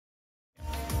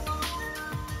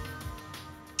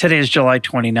Today is July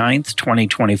 29th,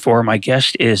 2024. My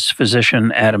guest is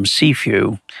physician Adam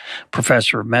Cifu,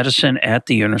 professor of medicine at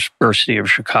the University of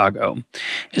Chicago.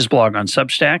 His blog on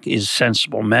Substack is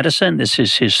Sensible Medicine. This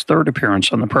is his third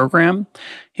appearance on the program.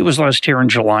 He was last here in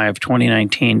July of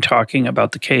 2019 talking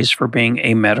about the case for being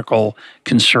a medical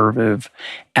conservative.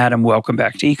 Adam, welcome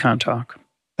back to EconTalk.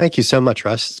 Thank you so much,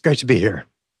 Russ. It's great to be here.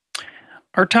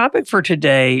 Our topic for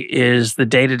today is the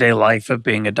day-to-day life of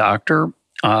being a doctor.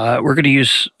 We're going to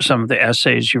use some of the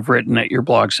essays you've written at your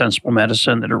blog, Sensible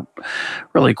Medicine, that are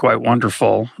really quite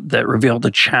wonderful, that reveal the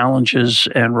challenges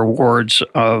and rewards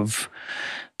of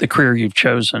the career you've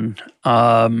chosen.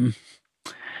 Let's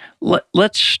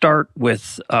start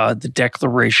with the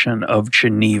Declaration of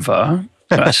Geneva,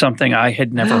 something I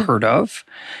had never heard of.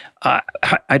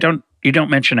 You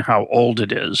don't mention how old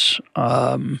it is.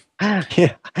 What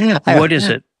is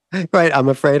it? Right. I'm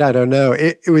afraid I don't know.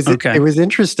 It was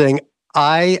interesting.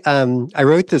 I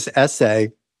wrote this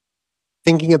essay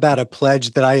thinking about a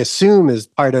pledge that I assume is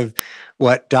part of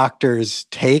what doctors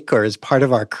take or is part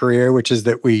of our career, which is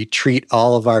that we treat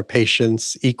all of our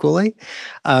patients equally.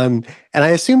 And I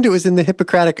assumed it was in the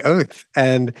Hippocratic Oath.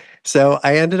 And so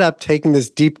I ended up taking this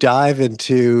deep dive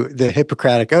into the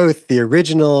Hippocratic Oath, the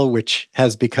original, which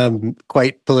has become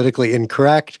quite politically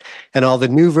incorrect, and all the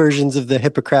new versions of the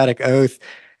Hippocratic Oath.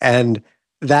 And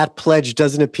that pledge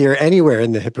doesn't appear anywhere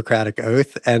in the Hippocratic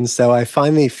Oath. And so I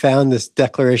finally found this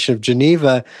Declaration of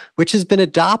Geneva, which has been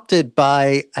adopted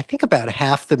by, I think, about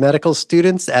half the medical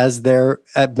students as their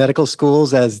medical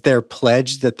schools as their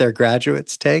pledge that their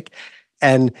graduates take.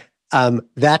 And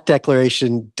that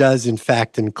declaration does, in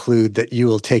fact, include that you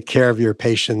will take care of your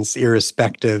patients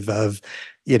irrespective of,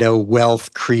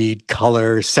 wealth, creed,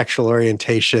 color, sexual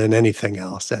orientation, anything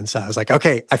else. And so I was like,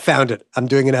 okay, I found it. I'm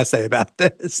doing an essay about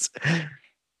this.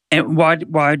 And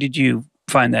why did you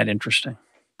find that interesting?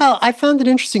 Well, I found it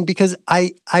interesting because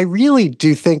I really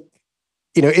do think,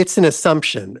 it's an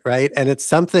assumption, right? And it's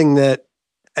something that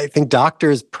I think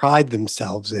doctors pride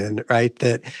themselves in, right?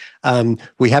 That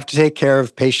we have to take care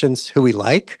of patients who we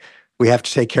like. We have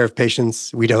to take care of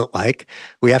patients we don't like.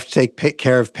 We have to take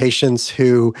care of patients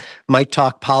who might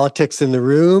talk politics in the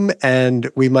room,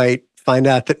 and we might find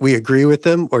out that we agree with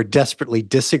them or desperately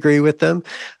disagree with them.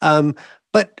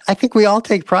 But I think we all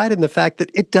take pride in the fact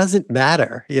that it doesn't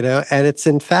matter, and it's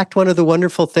in fact one of the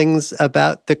wonderful things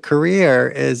about the career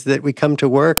is that we come to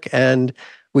work and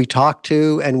we talk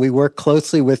to and we work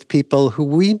closely with people who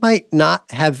we might not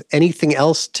have anything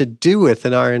else to do with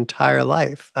in our entire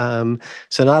life.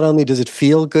 So not only does it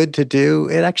feel good to do,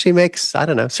 it actually makes,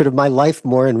 sort of my life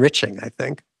more enriching, I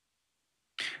think.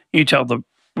 You tell the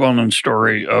well-known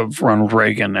story of Ronald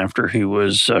Reagan after he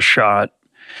was shot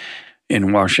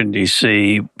in Washington,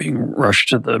 D.C., being rushed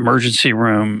to the emergency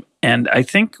room. And I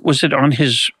think, was it on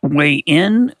his way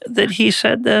in that he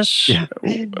said this? Yeah.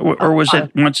 Or was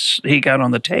it once he got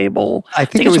on the table? I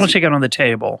think it was once he got on the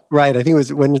table. Right. I think it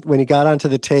was when he got onto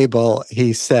the table,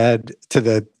 he said to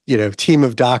the team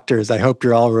of doctors, "I hope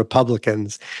you're all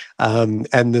Republicans."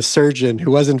 And the surgeon,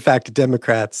 who was in fact a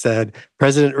Democrat, said,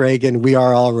 "President Reagan, we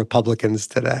are all Republicans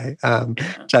today,"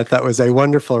 which I thought was a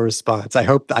wonderful response. I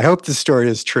hope the story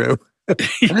is true.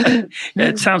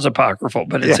 It sounds apocryphal,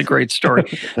 but it's a great story.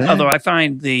 Although I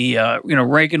find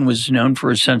Reagan was known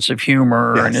for his sense of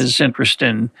humor and his interest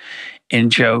in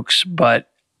jokes, but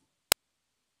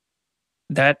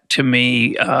that to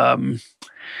me,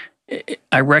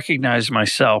 I recognize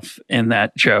myself in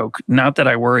that joke. Not that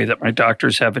I worry that my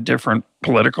doctors have a different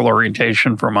political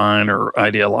orientation from mine or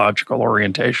ideological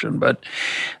orientation, but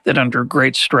that under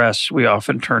great stress, we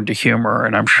often turn to humor.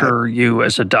 And I'm sure you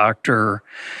as a doctor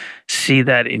see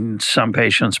that in some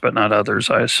patients, but not others,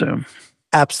 I assume.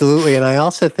 Absolutely. And I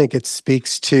also think it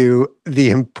speaks to the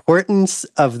importance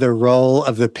of the role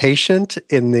of the patient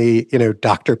in the,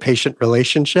 doctor-patient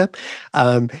relationship,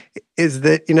 is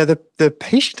that, the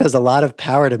patient has a lot of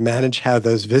power to manage how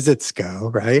those visits go,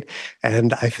 right?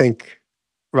 And I think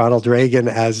Ronald Reagan,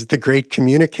 as the great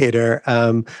communicator,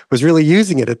 was really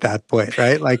using it at that point,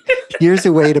 right? Like, here's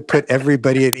a way to put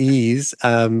everybody at ease,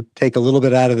 take a little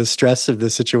bit out of the stress of the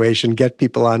situation, get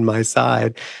people on my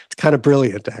side. It's kind of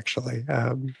brilliant, actually.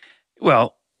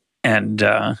 Well, and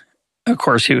of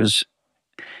course, he was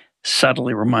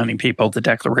subtly reminding people of the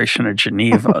Declaration of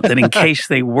Geneva that in case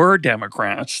they were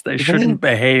Democrats, they shouldn't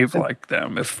behave like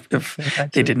them if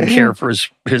they didn't care for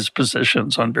his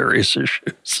positions on various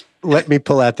issues. Let me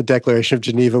pull out the Declaration of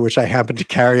Geneva, which I happen to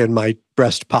carry in my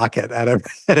breast pocket at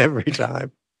every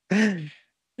time.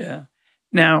 Yeah.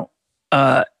 Now,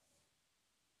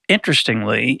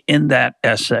 interestingly, in that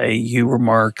essay, you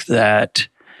remark that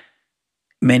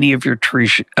many of your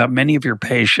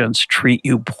patients treat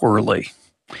you poorly.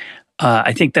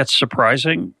 I think that's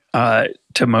surprising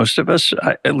to most of us.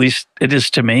 At least it is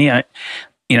to me. I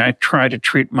try to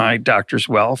treat my doctors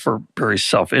well for very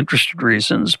self-interested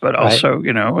reasons, but also,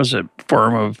 as a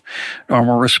form of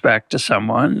normal respect to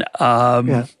someone.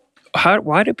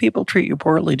 Why do people treat you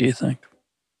poorly, do you think?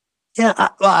 Yeah,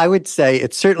 I would say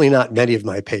it's certainly not many of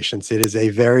my patients. It is a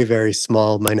very, very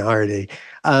small minority.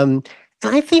 And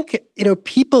I think,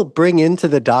 people bring into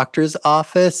the doctor's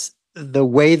office the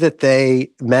way that they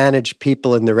manage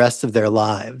people in the rest of their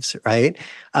lives, right?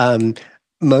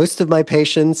 Most of my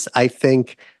patients, I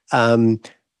think,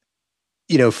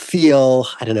 feel,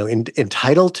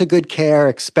 entitled to good care,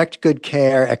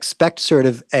 expect sort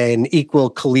of an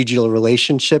equal collegial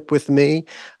relationship with me.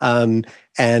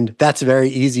 And that's very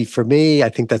easy for me. I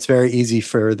think that's very easy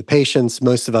for the patients.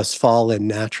 Most of us fall in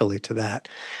naturally to that.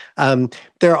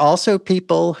 There are also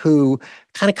people who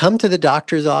kind of come to the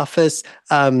doctor's office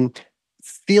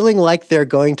feeling like they're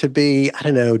going to be,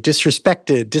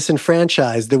 disrespected,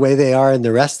 disenfranchised the way they are in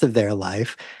the rest of their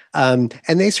life. And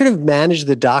they sort of manage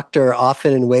the doctor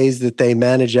often in ways that they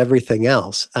manage everything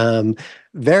else.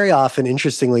 Very often,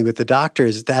 interestingly, with the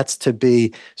doctors, that's to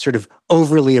be sort of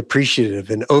overly appreciative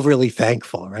and overly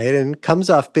thankful, right? And it comes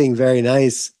off being very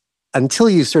nice until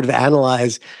you sort of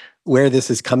analyze where this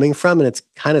is coming from. And it's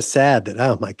kind of sad that,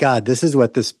 oh my God, this is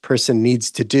what this person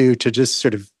needs to do to just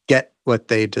sort of get what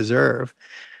they deserve.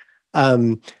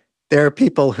 There are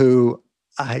people who,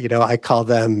 I call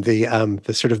them the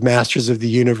sort of masters of the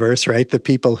universe, right? The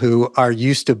people who are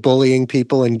used to bullying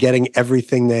people and getting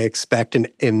everything they expect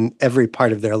in every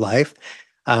part of their life,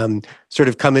 sort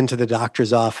of come into the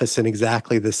doctor's office in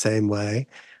exactly the same way.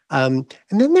 And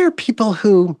then there are people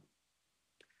who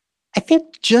I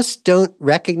think just don't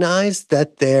recognize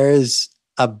that there's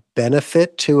a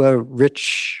benefit to a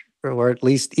rich or at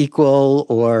least equal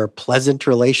or pleasant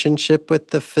relationship with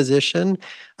the physician.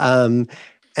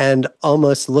 And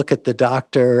almost look at the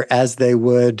doctor as they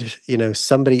would,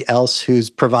 somebody else who's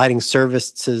providing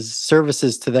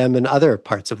services to them in other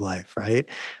parts of life, right?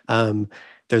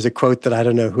 There's a quote that I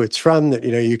don't know who it's from that,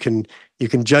 you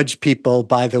can judge people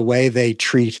by the way they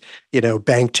treat,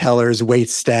 bank tellers, wait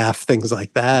staff, things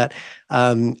like that.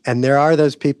 And there are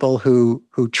those people who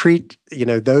treat,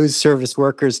 those service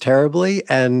workers terribly,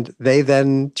 and they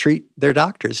then treat their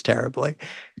doctors terribly.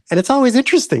 And it's always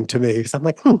interesting to me because I'm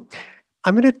like,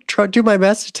 I'm going to try do my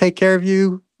best to take care of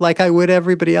you like I would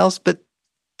everybody else, but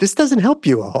this doesn't help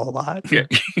you a whole lot. Yeah.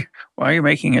 Why are you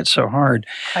making it so hard?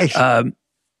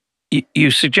 You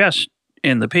suggest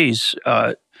in the piece,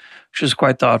 which is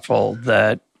quite thoughtful,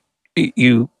 that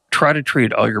you try to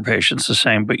treat all your patients the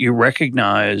same, but you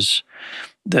recognize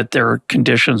that there are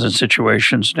conditions and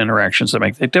situations and interactions that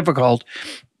make it difficult,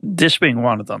 this being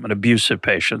one of them, an abusive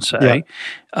patient, say.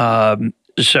 Yeah.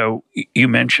 So you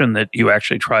mentioned that you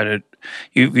actually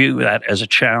you view that as a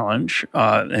challenge,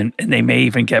 and they may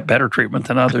even get better treatment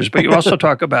than others. But you also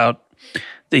talk about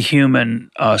the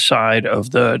human side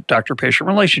of the doctor-patient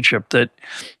relationship, that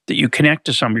you connect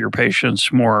to some of your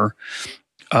patients more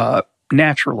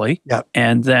naturally, yep.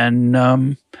 And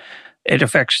then it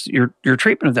affects your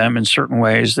treatment of them in certain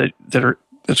ways that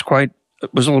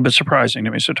was a little bit surprising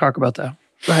to me. So talk about that.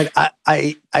 Right.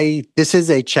 This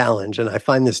is a challenge, and I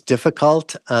find this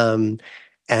difficult.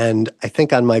 And I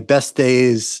think on my best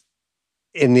days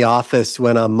in the office,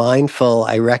 when I'm mindful,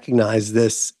 I recognize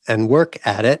this and work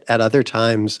at it. At other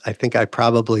times, I think I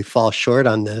probably fall short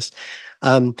on this.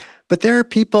 But there are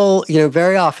people,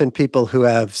 very often people who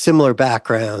have similar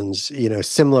backgrounds,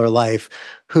 similar life,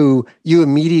 who you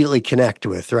immediately connect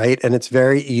with, right? And it's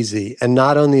very easy. And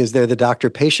not only is there the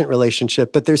doctor-patient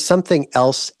relationship, but there's something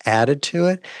else added to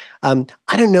it. I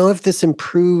don't know if this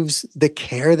improves the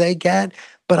care they get,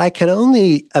 but I can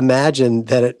only imagine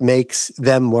that it makes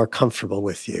them more comfortable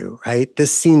with you, right?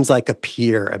 This seems like a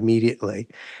peer immediately.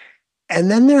 And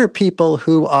then there are people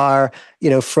who are,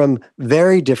 from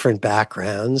very different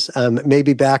backgrounds,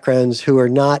 maybe backgrounds who are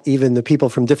not even the people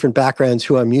from different backgrounds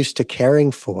who I'm used to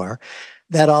caring for,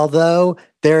 that although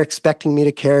they're expecting me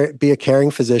to be a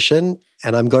caring physician,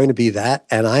 and I'm going to be that,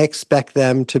 and I expect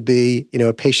them to be,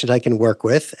 a patient I can work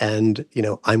with, and,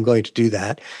 I'm going to do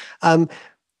that.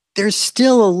 There's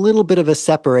still a little bit of a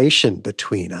separation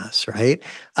between us, right?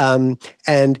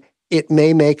 And it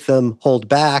may make them hold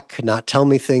back, not tell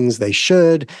me things they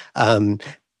should.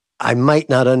 I might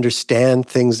not understand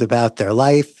things about their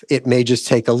life. It may just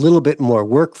take a little bit more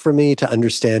work for me to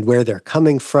understand where they're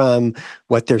coming from,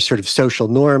 what their sort of social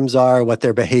norms are, what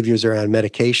their behaviors around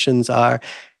medications are.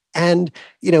 And,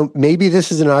 maybe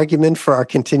this is an argument for our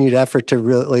continued effort to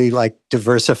really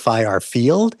diversify our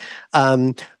field.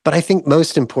 But I think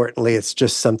most importantly, it's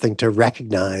just something to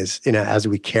recognize, as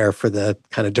we care for the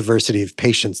kind of diversity of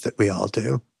patients that we all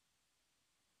do.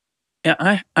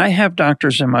 Yeah, I have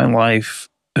doctors in my life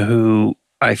who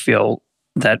I feel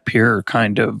that peer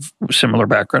kind of similar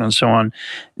background and so on.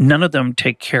 None of them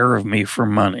take care of me for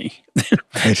money.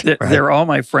 Right. They're all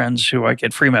my friends who I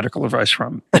get free medical advice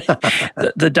from.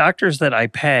 The doctors that I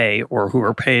pay or who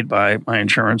are paid by my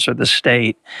insurance or the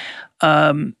state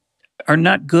are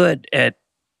not good at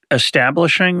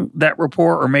establishing that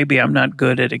rapport, or maybe I'm not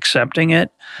good at accepting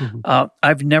it. Mm-hmm.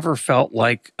 I've never felt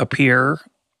like a peer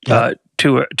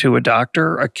to a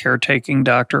doctor, a caretaking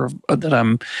doctor that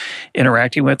I'm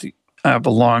interacting with. I have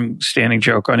a long-standing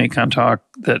joke on EconTalk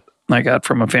that I got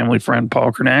from a family friend,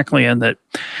 Paul Kernaklian, that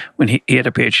when he had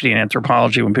a PhD in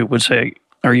anthropology, when people would say,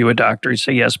 "Are you a doctor?" he'd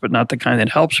say, "Yes, but not the kind that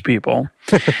helps people."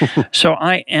 So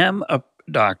I am a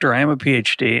doctor. I am a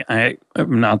PhD. I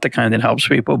am not the kind that helps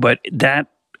people, but that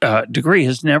degree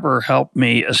has never helped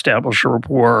me establish a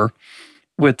rapport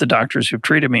with the doctors who've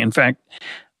treated me. In fact,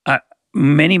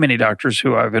 many, many doctors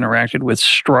who I've interacted with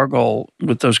struggle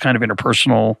with those kind of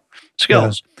interpersonal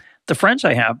skills. Yeah. The friends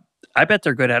I have, I bet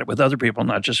they're good at it with other people,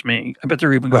 not just me. I bet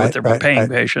they're even good with their paying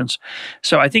patients.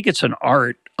 So I think it's an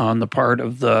art on the part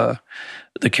of the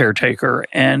caretaker.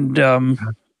 And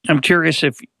I'm curious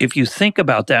if you think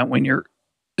about that when you're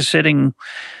sitting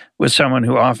with someone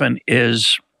who often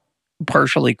is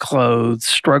partially clothed,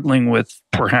 struggling with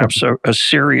perhaps a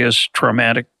serious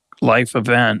traumatic life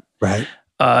event. Right.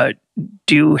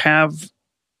 Do you have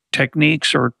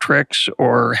techniques or tricks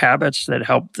or habits that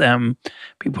help them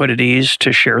be put at ease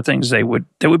to share things that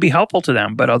would be helpful to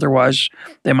them, but otherwise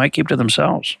they might keep to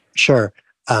themselves? Sure.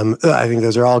 I think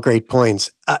those are all great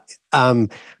points.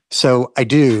 So I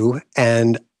do,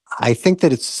 and I think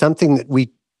that it's something that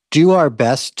we do our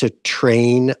best to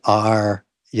train our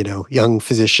young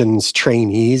physicians,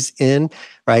 trainees in,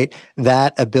 right?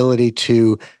 That ability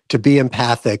to be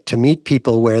empathic, to meet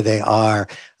people where they are,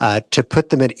 to put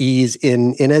them at ease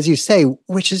in, as you say,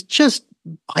 which is just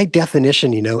by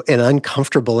definition, an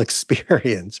uncomfortable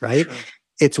experience, right? Sure.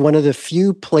 It's one of the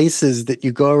few places that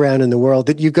you go around in the world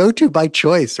that you go to by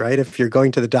choice, right? If you're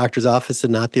going to the doctor's office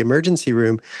and not the emergency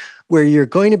room, where you're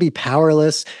going to be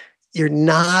powerless, you're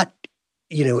not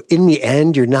in the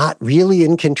end, you're not really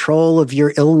in control of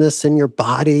your illness and your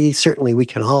body. Certainly we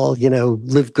can all,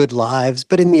 live good lives,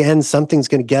 but in the end, something's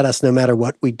going to get us no matter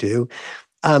what we do.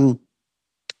 And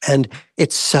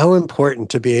it's so important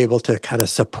to be able to kind of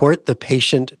support the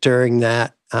patient during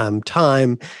that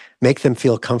time, make them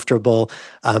feel comfortable,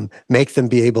 make them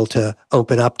be able to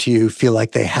open up to you, feel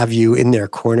like they have you in their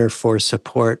corner for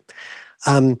support.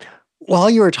 While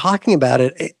you were talking about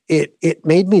it, it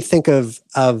made me think of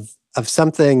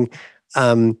something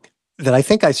that I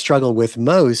think I struggle with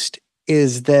most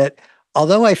is that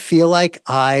although I feel like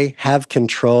I have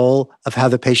control of how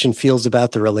the patient feels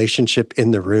about the relationship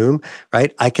in the room,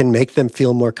 right? I can make them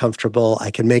feel more comfortable.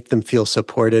 I can make them feel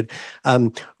supported.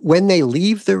 When they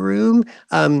leave the room,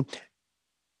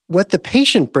 what the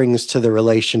patient brings to the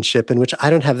relationship, in which I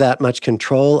don't have that much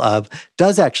control of,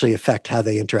 does actually affect how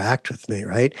they interact with me,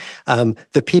 right?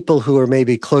 The people who are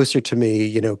maybe closer to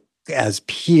me, as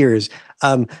peers,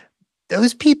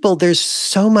 those people, there's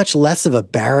so much less of a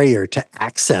barrier to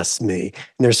access me.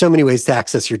 And there's so many ways to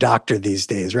access your doctor these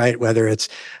days, right? Whether it's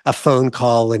a phone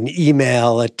call, an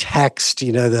email, a text,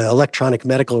 the electronic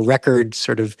medical record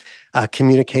sort of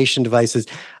communication devices.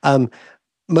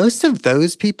 Most of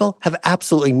those people have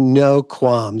absolutely no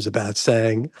qualms about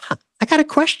saying, I got a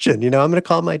question, I'm going to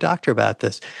call my doctor about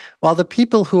this. While the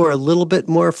people who are a little bit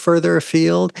more further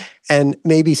afield and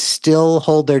maybe still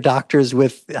hold their doctors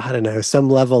with, some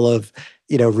level of,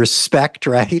 respect,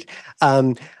 right?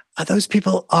 Those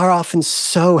people are often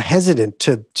so hesitant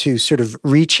to sort of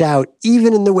reach out,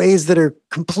 even in the ways that are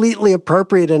completely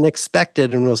appropriate and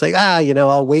expected, and will say,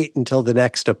 I'll wait until the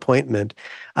next appointment,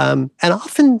 and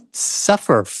often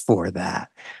suffer for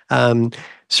that.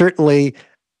 Certainly,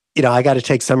 I got to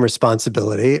take some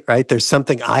responsibility, right? There's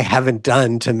something I haven't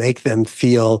done to make them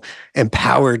feel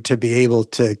empowered to be able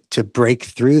to break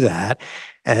through that.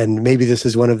 And maybe this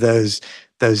is one of those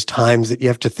times that you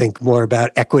have to think more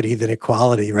about equity than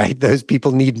equality, right? Those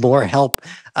people need more help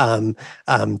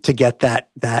to get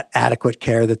that adequate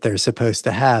care that they're supposed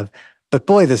to have. But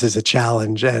boy, this is a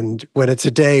challenge. And when it's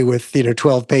a day with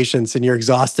 12 patients and you're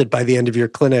exhausted by the end of your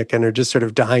clinic and are just sort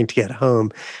of dying to get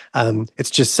home, it's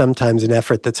just sometimes an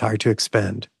effort that's hard to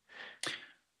expend.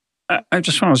 I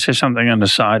just want to say something on the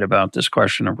side about this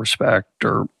question of respect,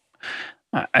 or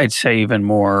I'd say even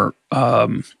more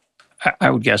I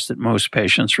would guess that most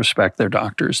patients respect their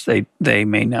doctors. They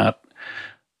may not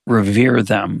revere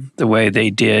them the way they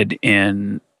did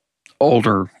in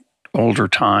older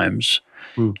times.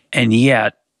 And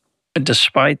yet,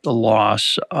 despite the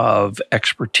loss of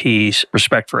expertise,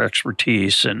 respect for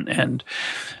expertise, and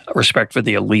respect for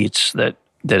the elites that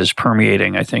is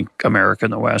permeating, I think, America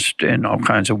and the West in all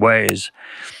kinds of ways,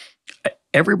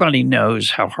 everybody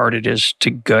knows how hard it is to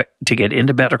get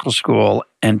into medical school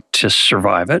and to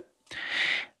survive it.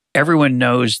 Everyone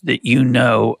knows that you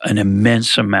know an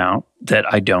immense amount that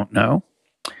I don't know.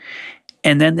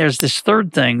 And then there's this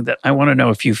third thing that I want to know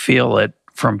if you feel it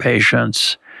from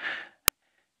patients.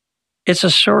 It's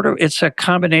a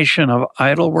combination of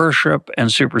idol worship and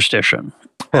superstition.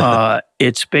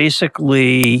 It's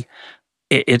basically,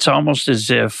 it's almost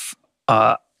as if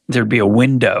there'd be a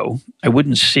window. I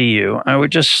wouldn't see you. I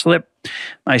would just slip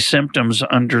my symptoms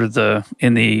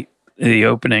in the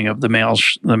opening of the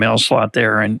mail slot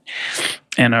there, and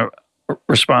a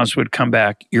response would come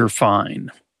back, "You're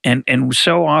fine." And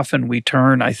so often we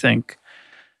turn, I think,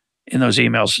 in those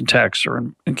emails and texts,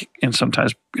 or in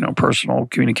sometimes personal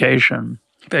communication,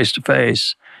 face to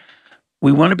face,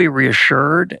 we want to be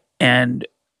reassured. And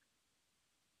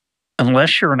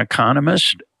unless you're an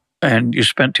economist and you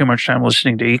spent too much time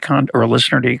listening to or a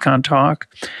listener to EconTalk,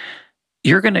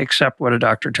 you're going to accept what a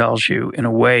doctor tells you in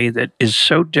a way that is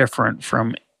so different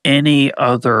from any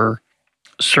other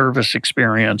service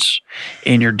experience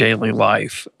in your daily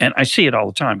life. And I see it all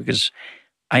the time because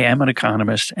I am an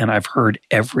economist and I've heard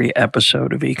every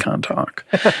episode of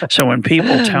EconTalk. So when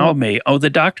people tell me, "Oh, the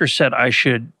doctor said I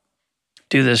should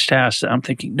do this test," I'm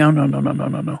thinking, no.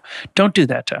 Don't do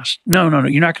that test. No.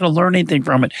 You're not going to learn anything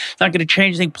from it. It's not going to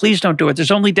change anything. Please don't do it.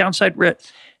 There's only downside risk.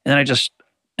 And then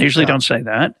I usually don't say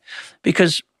that,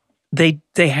 because they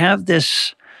have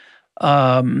this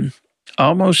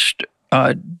almost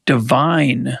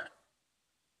divine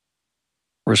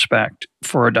respect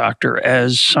for a doctor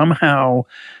as somehow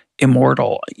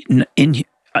immortal,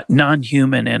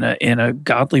 non-human in a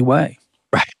godly way.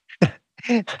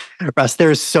 Right. Russ,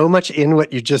 there's so much in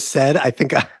what you just said. I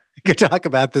think I could talk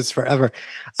about this forever.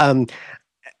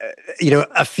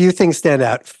 A few things stand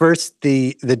out. First,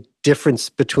 the difference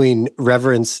between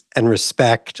reverence and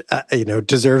respect,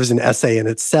 deserves an essay in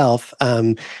itself.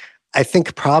 I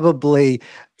think probably,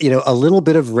 a little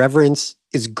bit of reverence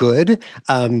is good,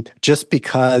 just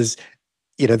because,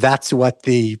 that's what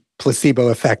the placebo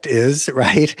effect is,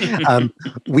 right?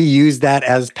 We use that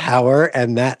as power,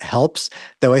 and that helps.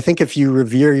 Though I think if you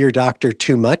revere your doctor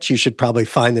too much, you should probably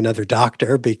find another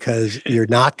doctor, because you're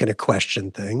not going to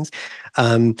question things.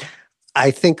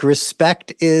 I think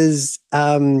respect is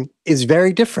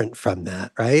very different from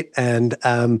that, right? And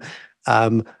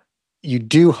you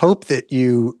do hope that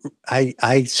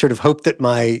I sort of hope that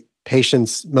my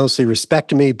patients mostly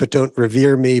respect me, but don't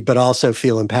revere me, but also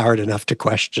feel empowered enough to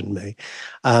question me.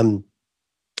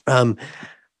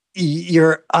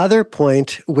 Your other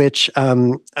point, which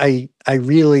I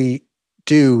really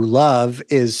do love,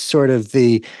 is sort of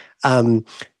the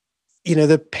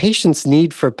patient's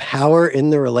need for power in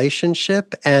the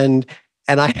relationship. And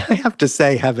I have to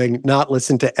say, having not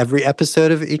listened to every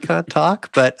episode of EconTalk,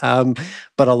 but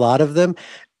a lot of them,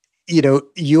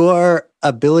 your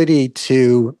ability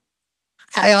to,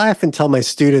 I often tell my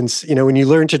students, when you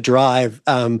learn to drive,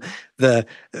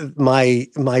 my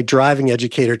driving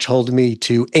educator told me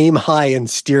to aim high in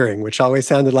steering, which always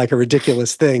sounded like a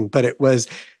ridiculous thing, but it was,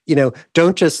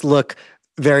 don't just look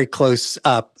very close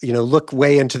up, look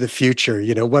way into the future.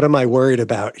 What am I worried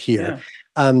about here? Yeah.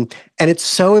 And it's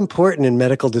so important in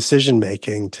medical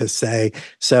decision-making to say,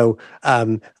 so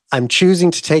I'm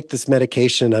choosing to take this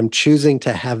medication, I'm choosing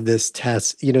to have this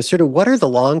test, sort of what are the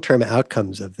long-term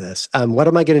outcomes of this? What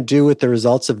am I going to do with the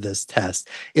results of this test?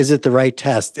 Is it the right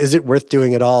test? Is it worth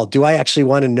doing at all? Do I actually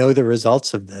want to know the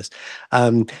results of this?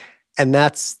 And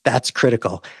that's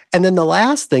critical. And then the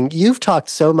last thing, you've talked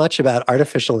so much about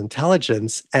artificial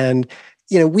intelligence, and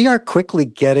we are quickly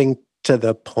getting to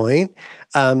the point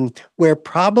where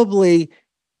probably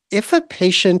if a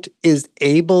patient is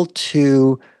able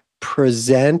to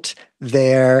present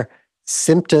their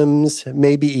symptoms,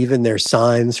 maybe even their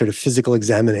signs, sort of physical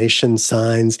examination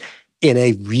signs, in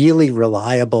a really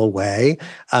reliable way,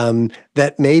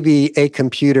 that maybe a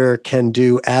computer can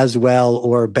do as well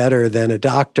or better than a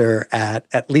doctor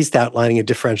at least outlining a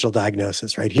differential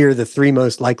diagnosis, right? Here are the three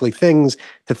most likely things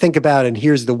to think about, and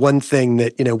here's the one thing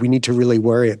that we need to really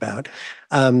worry about.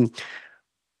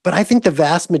 But I think the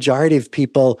vast majority of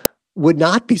people would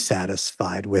not be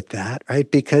satisfied with that,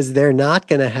 right? Because they're not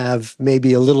going to have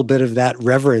maybe a little bit of that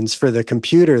reverence for the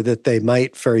computer that they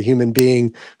might for a human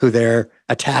being who they're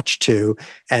attached to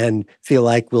and feel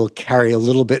like will carry a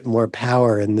little bit more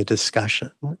power in the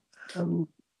discussion. I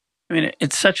mean,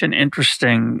 it's such an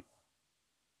interesting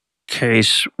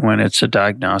case when it's a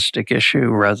diagnostic issue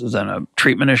rather than a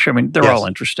treatment issue. I mean, they're all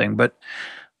interesting, but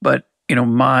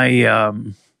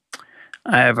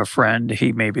I have a friend,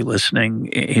 he may be listening,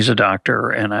 he's a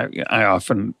doctor, and I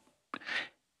often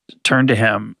turn to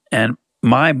him, and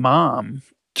my mom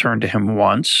turned to him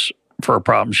once for a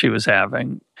problem she was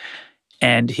having,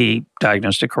 and he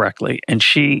diagnosed it correctly, and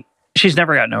she's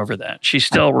never gotten over that. She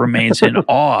still remains in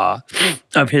awe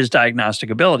of his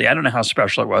diagnostic ability. I don't know how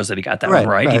special it was that he got that one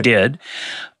right. He did.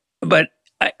 But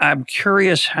I'm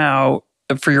curious how,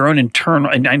 for your own internal,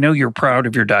 and I know you're proud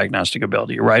of your diagnostic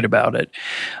ability. You're right about it.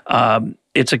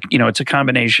 It's a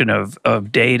combination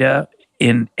of data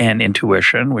and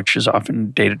intuition, which is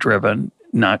often data driven,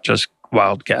 not just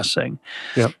wild guessing.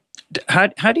 Yep. How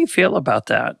do you feel about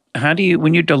that? How do you,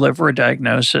 when you deliver a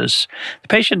diagnosis, the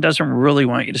patient doesn't really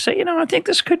want you to say, I think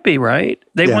this could be right.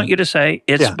 They want you to say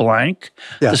it's blank.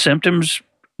 The symptoms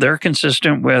they're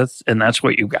consistent with, and that's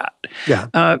what you got. Yeah.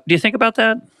 Do you think about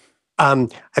that? I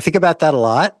think about that a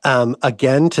lot.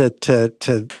 Again,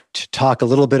 to talk a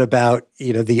little bit about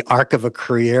the arc of a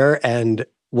career and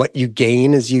what you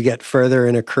gain as you get further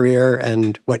in a career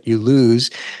and what you lose.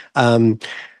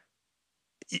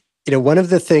 One of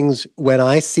the things when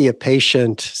I see a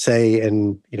patient, say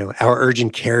in our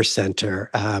urgent care center,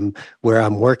 where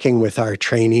I'm working with our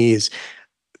trainees,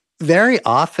 very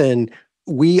often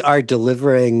we are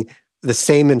delivering the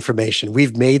same information.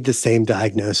 We've made the same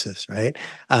diagnosis, right?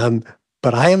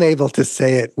 But I am able to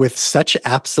say it with such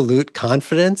absolute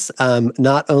confidence,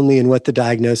 not only in what the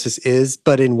diagnosis is,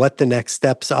 but in what the next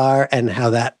steps are and how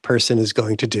that person is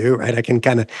going to do, right? I can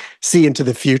kind of see into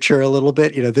the future a little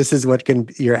bit. This is what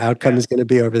your outcome is going to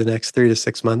be over the next 3 to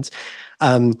 6 months.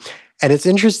 And it's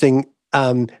interesting,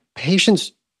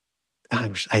 patients, I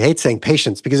hate saying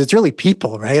patients because it's really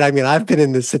people, right? I mean, I've been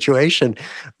in this situation,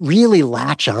 really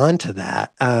latch on to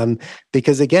that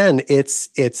because again, it's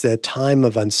a time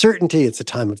of uncertainty. It's a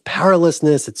time of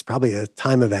powerlessness. It's probably a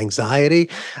time of anxiety.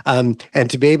 And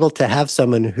to be able to have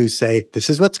someone who say, this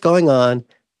is what's going on,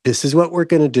 this is what we're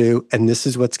going to do, and this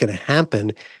is what's going to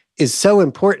happen is so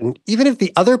important. Even if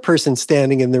the other person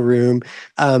standing in the room,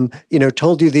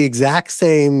 told you the exact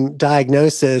same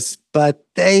diagnosis, but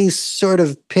they sort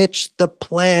of pitched the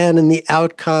plan and the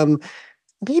outcome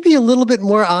maybe a little bit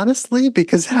more honestly,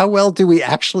 because how well do we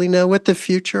actually know what the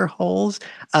future holds?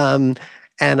 And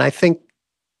I think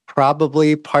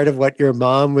probably part of what your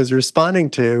mom was responding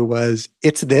to was,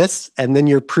 it's this, and then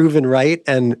you're proven right.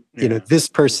 And, this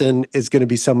person is going to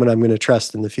be someone I'm going to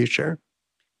trust in the future.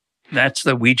 That's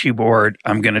the Ouija board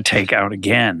I'm going to take out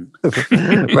again.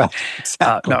 Right.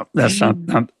 Exactly. No, that's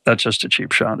not. That's just a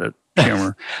cheap shot at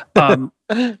humor.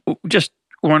 Just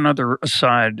one other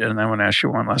aside, and I want to ask you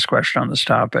one last question on this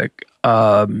topic.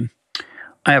 I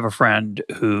have a friend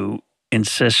who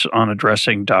insists on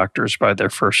addressing doctors by their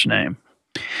first name.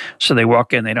 So they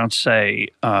walk in, they don't say,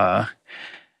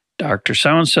 Dr.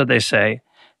 So-and-so, they say,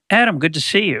 Adam, good to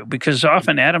see you. Because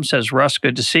often Adam says, Russ,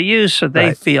 good to see you. So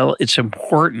they feel it's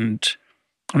important.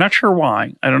 I'm not sure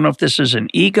why. I don't know if this is an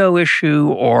ego issue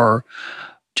or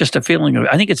just a feeling of,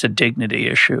 I think it's a dignity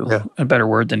issue, a better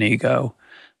word than ego.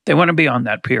 They want to be on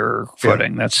that peer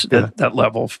footing. That's that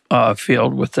level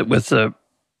field with the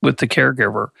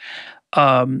caregiver.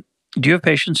 Do you have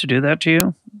patients who do that to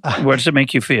you? What does it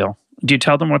make you feel? Do you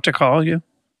tell them what to call you?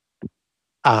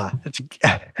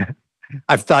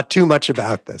 I've thought too much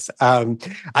about this.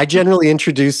 I generally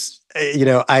introduce,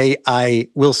 I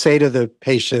will say to the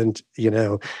patient,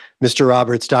 Mr.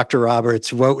 Roberts, Dr.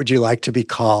 Roberts, what would you like to be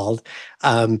called?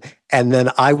 And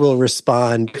then I will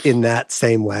respond in that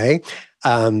same way.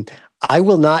 I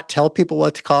will not tell people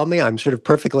what to call me. I'm sort of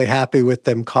perfectly happy with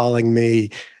them calling me,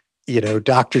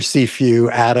 Dr. Cifu,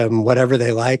 Adam, whatever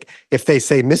they like. If they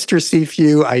say Mr.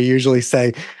 Cifu, I usually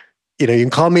say, you can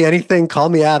call me anything, call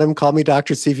me Adam, call me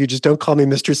Dr. Cifu, just don't call me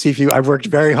Mr. Cifu. I've worked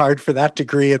very hard for that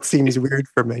degree. It seems weird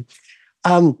for me.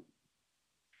 And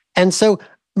so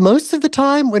most of the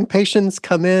time when patients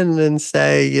come in and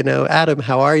say, Adam,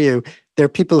 how are you? They're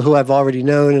people who I've already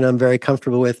known and I'm very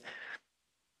comfortable with.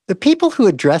 The people who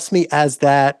address me as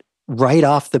that right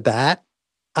off the bat,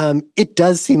 it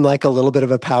does seem like a little bit of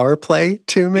a power play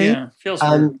to me. Yeah, feels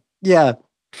weird. Yeah.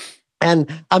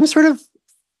 And I'm sort of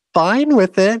fine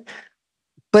with it.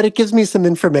 but it gives me some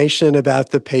information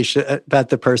about the patient, about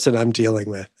the person I'm dealing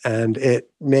with. And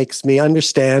it makes me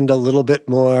understand a little bit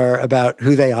more about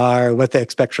who they are, what they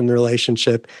expect from the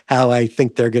relationship, how I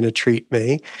think they're going to treat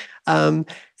me. And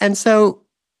so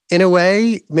in a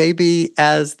way, maybe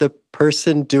as the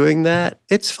person doing that,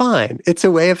 it's fine. It's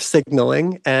a way of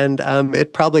signaling, and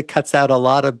it probably cuts out a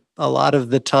lot of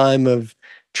the time of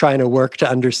trying to work to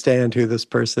understand who this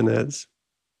person is.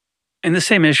 And the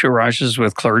same issue arises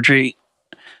with clergy.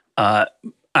 I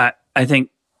think,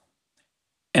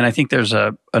 and I think there's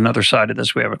another side of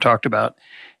this we haven't talked about,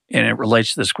 and it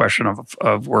relates to this question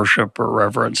of worship or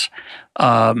reverence.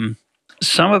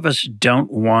 Some of us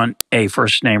don't want a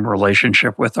first name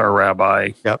relationship with our rabbi,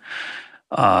 yep.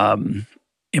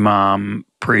 Imam,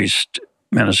 priest,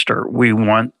 minister. We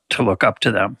want to look up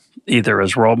to them, either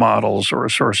as role models or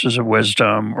as sources of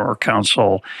wisdom or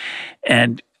counsel.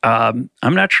 And I'm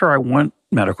not sure I want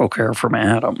medical care from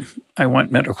Adam. I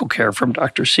want medical care from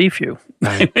Dr. Cifu.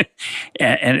 Right.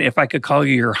 And if I could call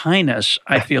you Your Highness,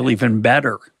 I feel even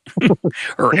better.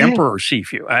 Or Emperor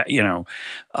Cifu,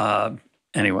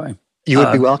 anyway. You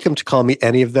would be welcome to call me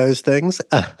any of those things.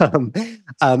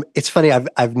 It's funny.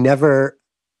 I've never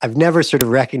sort of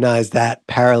recognized that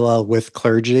parallel with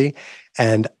clergy,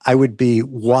 and I would be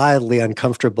wildly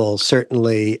uncomfortable.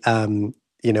 Certainly,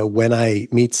 when I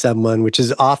meet someone, which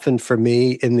is often for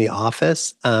me in the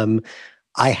office,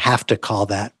 I have to call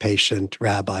that patient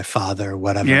rabbi, father,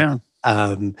 whatever. Yeah.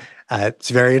 It's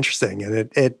very interesting, and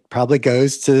it probably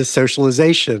goes to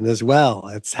socialization as well.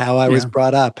 It's how I was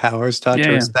brought up, how I was taught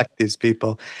to respect these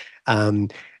people.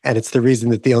 And it's the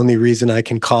reason that the only reason I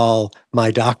can call my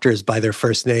doctors by their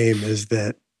first name is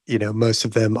that, most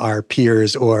of them are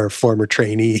peers or former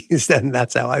trainees, and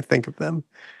that's how I think of them.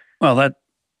 Well,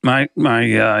 my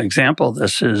example of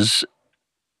this is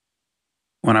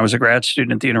when I was a grad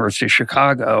student at the University of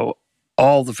Chicago,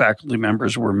 all the faculty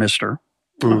members were Mr.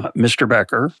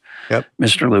 Becker, yep.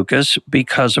 Mr. Lucas,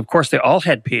 because, of course, they all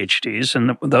had PhDs,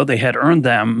 and though they had earned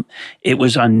them, it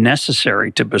was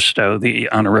unnecessary to bestow the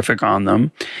honorific on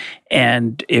them.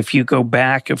 And if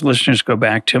listeners go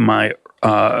back to my,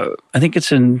 I think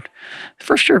it's in the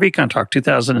first year of EconTalk,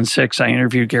 2006, I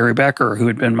interviewed Gary Becker, who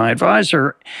had been my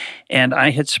advisor, and I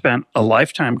had spent a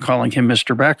lifetime calling him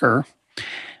Mr. Becker,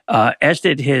 as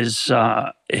did his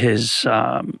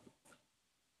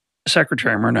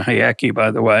secretary, Myrna Hayeki,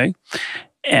 by the way,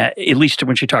 at least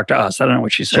when she talked to us. I don't know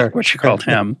what she said, what she called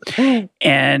him.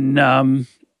 And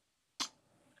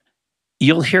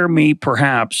you'll hear me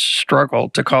perhaps struggle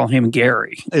to call him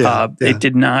Gary. It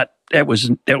did not, that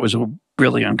was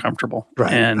really uncomfortable.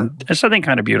 Right. And there's something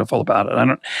kind of beautiful about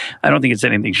it. I don't think it's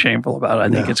anything shameful about it. I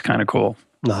think it's kind of cool.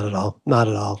 Not at all. Not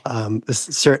at all.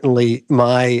 Certainly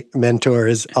my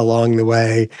mentors along the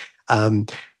way,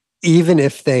 even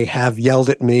if they have yelled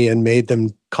at me and made them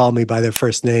call me by their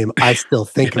first name, I still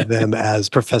think of them as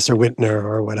Professor Whitner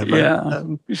or whatever. Yeah,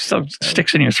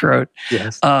 sticks in your throat.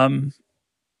 Yes.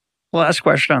 Last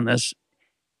question on this.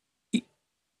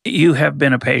 You have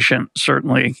been a patient,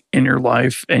 certainly, in your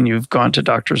life, and you've gone to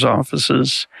doctors'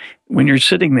 offices. When you're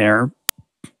sitting there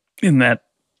in that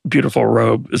beautiful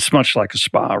robe, it's much like a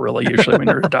spa, really, usually when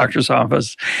you're at a doctor's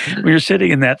office. When you're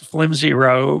sitting in that flimsy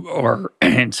robe or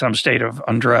in some state of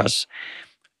undress,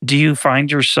 do you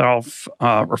find yourself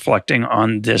reflecting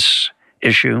on this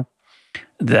issue,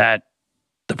 that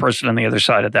the person on the other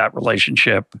side of that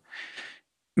relationship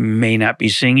may not be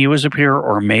seeing you as a peer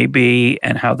or may be,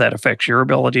 and how that affects your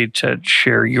ability to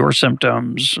share your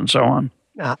symptoms and so on?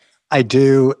 I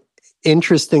do.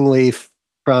 Interestingly,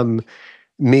 from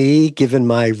me, given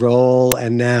my role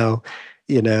and now,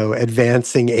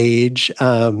 advancing age,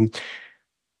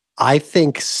 I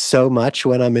think so much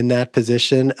when I'm in that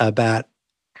position about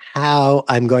how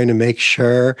I'm going to make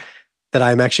sure that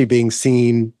I'm actually being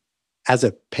seen as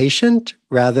a patient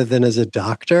rather than as a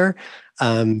doctor,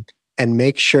 and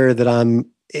make sure that I'm,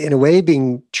 in a way,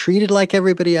 being treated like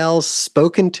everybody else,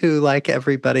 spoken to like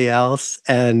everybody else.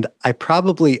 And I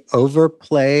probably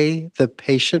overplay the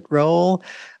patient role,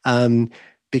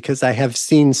 because I have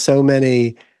seen so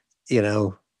many,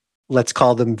 let's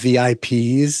call them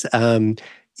VIPs,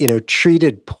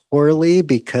 treated poorly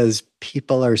because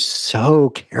people are so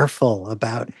careful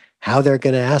about how they're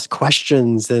going to ask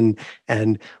questions and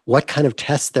what kind of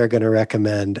tests they're going to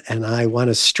recommend. And I want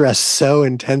to stress so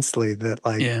intensely that,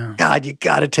 God, you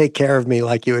got to take care of me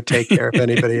like you would take care of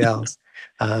anybody else.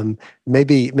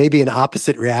 Maybe an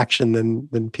opposite reaction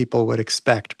than people would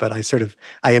expect, but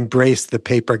I embrace the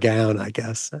paper gown, I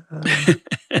guess.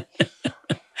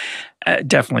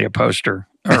 Definitely a poster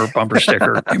or a bumper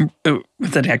sticker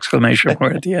with an exclamation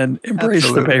point at the end.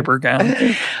 Embrace the paper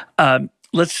gown.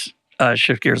 Let's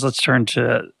shift gears. Let's turn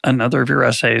to another of your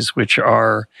essays, which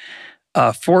are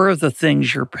 4 of the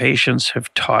things your patients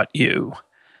have taught you.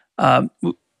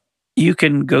 You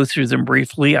can go through them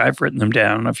briefly. I've written them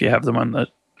down if you have them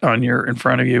in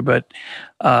front of you, but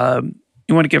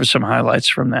you want to give us some highlights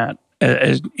from that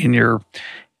as you've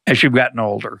gotten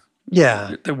older.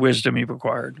 Yeah, the wisdom you've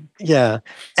acquired. Yeah,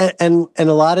 and a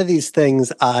lot of these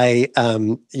things,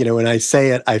 when I say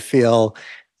it, I feel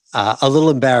a little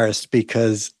embarrassed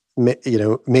because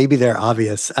maybe they're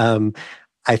obvious.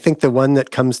 I think the one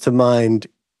that comes to mind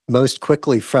most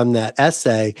quickly from that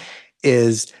essay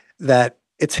is that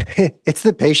it's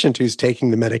the patient who's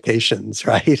taking the medications,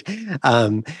 right?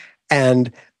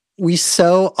 And we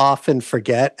so often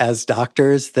forget as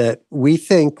doctors that we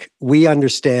think we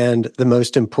understand the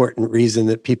most important reason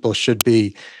that people should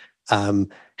be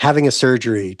having a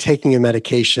surgery, taking a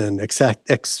medication,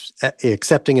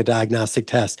 accepting a diagnostic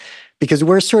test, because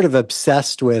we're sort of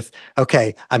obsessed with,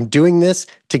 okay, I'm doing this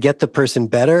to get the person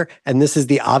better, and this is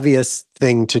the obvious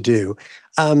thing to do.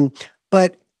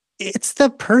 But it's the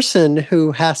person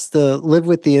who has to live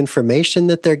with the information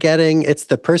that they're getting. It's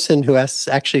the person who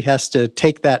actually has to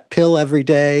take that pill every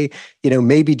day,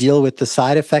 maybe deal with the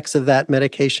side effects of that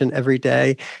medication every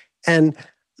day. And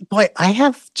boy, I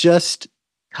have just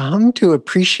come to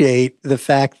appreciate the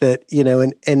fact that,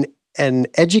 an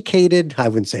educated, I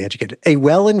wouldn't say educated, a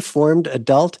well-informed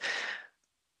adult,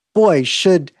 boy,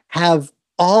 should have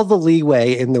all the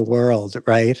leeway in the world,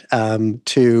 right?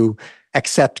 To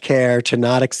accept care, to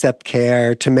not accept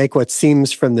care, to make what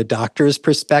seems from the doctor's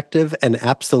perspective an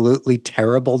absolutely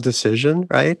terrible decision,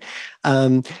 right?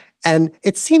 And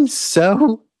it seems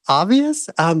so obvious,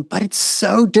 but it's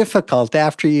so difficult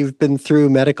after you've been through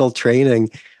medical training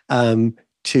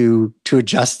to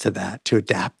adjust to that, to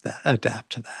adapt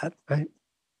to that, right?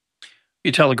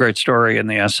 You tell a great story in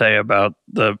the essay about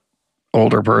the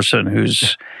older person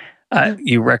who's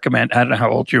you recommend. I don't know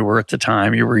how old you were at the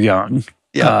time. You were young.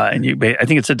 Yeah, and I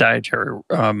think it's a dietary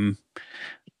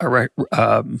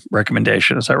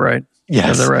recommendation. Is that right? Yes.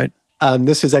 Is that right?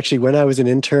 This was actually when I was an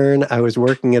intern. I was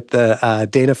working at the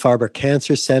Dana-Farber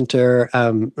Cancer Center.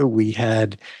 We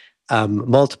had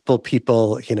multiple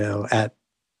people, at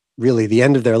really the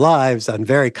end of their lives on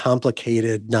very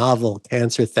complicated, novel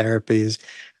cancer therapies.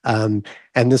 And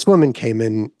this woman came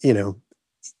in,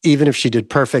 even if she did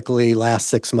perfectly last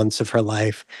 6 months of her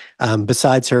life,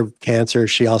 besides her cancer,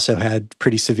 she also had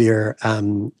pretty severe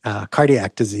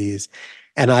cardiac disease.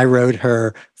 And I wrote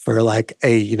her for like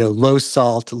a low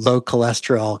salt, low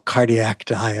cholesterol cardiac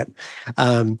diet.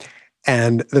 And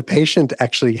the patient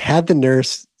actually had the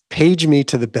nurse page me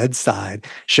to the bedside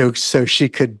so she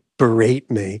could berate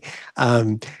me.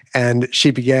 And she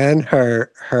began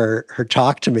her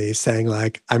talk to me saying,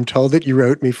 like, I'm told that you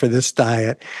wrote me for this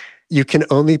diet. You can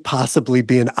only possibly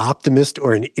be an optimist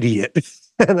or an idiot.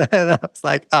 And I was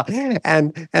like, oh.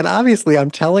 And obviously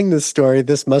I'm telling this story.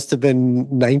 This must have been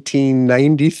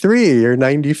 1993 or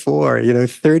 94,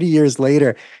 30 years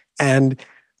later. And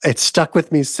it stuck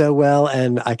with me so well.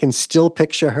 And I can still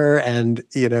picture her. And,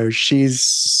 she's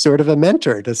sort of a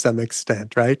mentor to some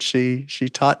extent, right? She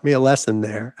taught me a lesson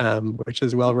there, which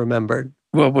is well remembered.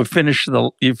 Well, we'll finish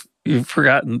you've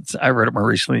forgotten. I read it more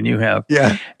recently than you have.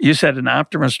 Yeah. You said an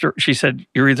optimist. She said,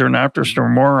 you're either an optimist or a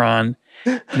moron.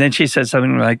 And then she said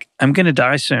something like, I'm going to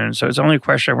die soon. So it's only a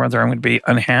question of whether I'm going to be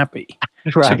unhappy.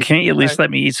 Right. So can't you at least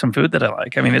let me eat some food that I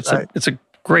like? I mean, it's a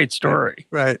great story.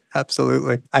 Right.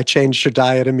 Absolutely. I changed her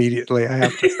diet immediately, I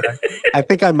have to say. I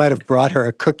think I might have brought her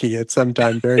a cookie at some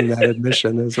time during that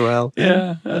admission as well.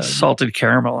 Yeah. Salted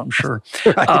caramel, I'm sure.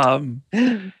 Right.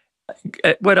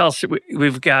 What else?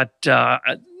 We've got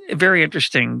very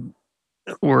interesting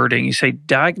wording. You say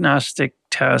diagnostic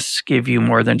tests give you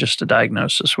more than just a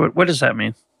diagnosis. What does that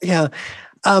mean? Yeah.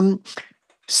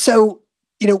 So,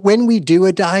 when we do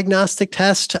a diagnostic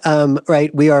test,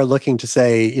 right, we are looking to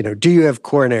say, do you have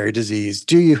coronary disease?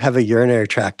 Do you have a urinary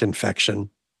tract infection?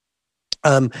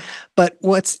 But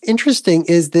what's interesting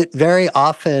is that very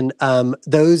often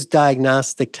those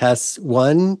diagnostic tests,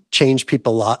 one, change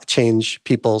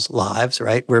people's lives,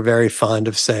 right? We're very fond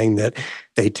of saying that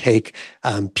they take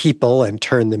people and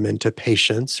turn them into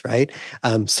patients, right?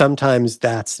 Sometimes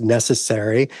that's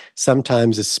necessary.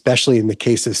 Sometimes, especially in the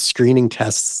case of screening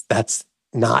tests, that's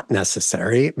not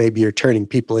necessary. Maybe you're turning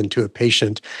people into a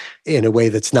patient in a way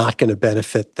that's not going to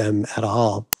benefit them at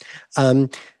all.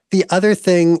 The other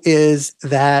thing is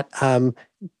that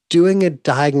doing a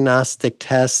diagnostic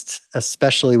test,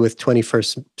 especially with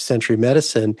 21st century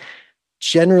medicine,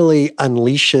 generally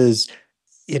unleashes,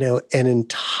 an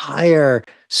entire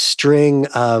string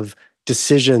of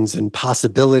decisions and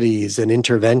possibilities and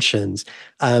interventions.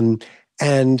 And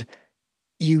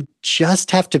you just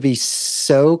have to be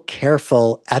so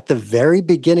careful at the very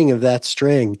beginning of that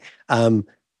string.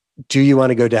 Do you want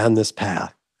to go down this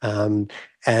path?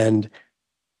 And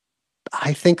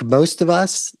I think most of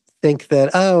us think that,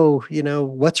 oh,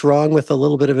 what's wrong with a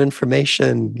little bit of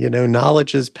information?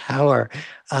 Knowledge is power.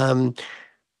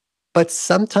 But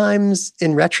sometimes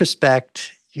in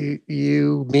retrospect,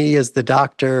 me as the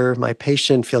doctor, my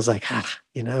patient feels like,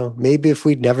 maybe if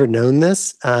we'd never known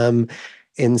this,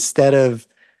 instead of,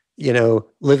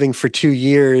 living for 2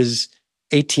 years,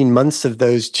 18 months of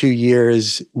those 2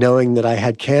 years, knowing that I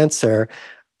had cancer,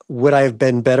 would I have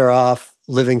been better off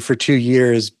living for 2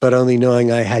 years, but only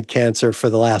knowing I had cancer for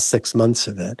the last 6 months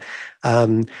of it?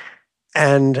 And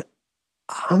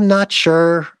I'm not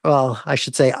sure. Well, I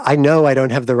should say, I know I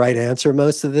don't have the right answer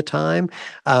most of the time.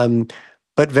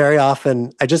 But very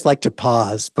often I just like to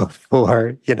pause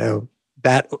before,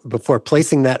 before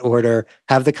placing that order,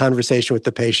 have the conversation with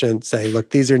the patient, say, look,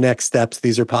 these are next steps.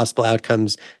 These are possible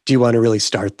outcomes. Do you want to really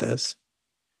start this?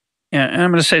 Yeah. And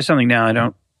I'm going to say something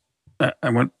now. I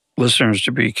want listeners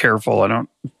to be careful.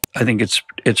 I think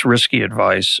it's risky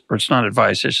advice, or it's not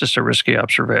advice. It's just a risky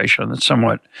observation that's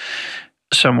somewhat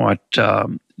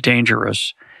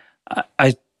dangerous.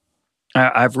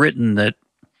 I've written that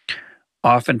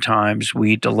oftentimes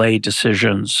we delay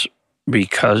decisions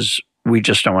because we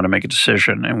just don't want to make a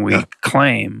decision, and we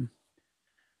claim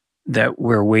that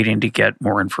we're waiting to get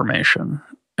more information,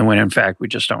 and when in fact we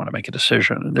just don't want to make a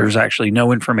decision. There's actually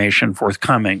no information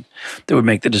forthcoming that would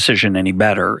make the decision any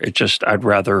better. I'd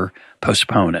rather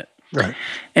postpone it. Right.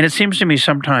 And it seems to me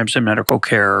sometimes in medical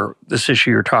care, this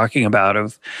issue you're talking about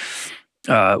of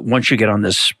once you get on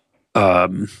this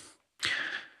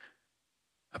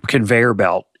conveyor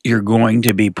belt, you're going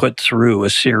to be put through a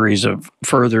series of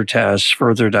further tests,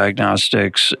 further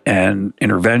diagnostics, and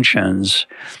interventions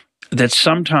that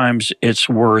sometimes it's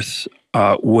worth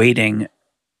waiting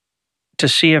to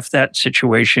see if that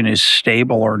situation is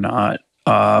stable or not.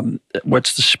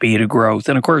 What's the speed of growth?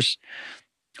 And of course,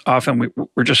 often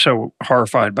we're just so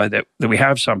horrified by that we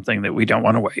have something that we don't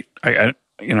want to wait.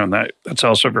 That's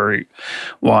also very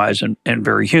wise and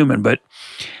very human. But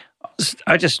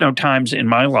I just know times in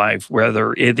my life,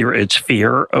 whether either it's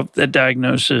fear of the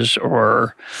diagnosis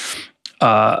or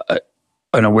an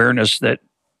awareness that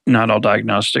not all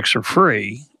diagnostics are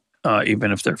free,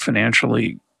 even if they're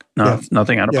financially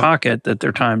nothing out of pocket, that there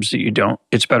are times that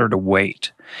it's better to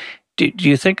wait. Do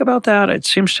you think about that? It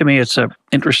seems to me it's an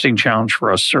interesting challenge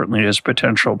for us, certainly as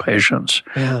potential patients.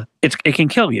 Yeah. It can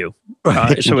kill you.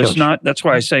 So it's not, that's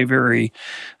why I say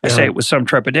I say it with some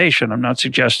trepidation. I'm not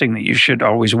suggesting that you should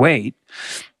always wait.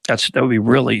 That would be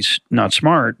really not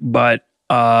smart. But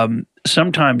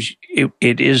sometimes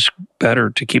it is better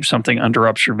to keep something under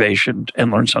observation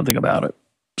and learn something about it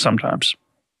sometimes.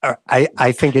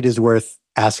 I think it is worth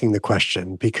asking the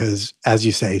question because, as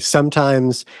you say,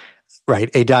 sometimes,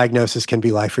 right, a diagnosis can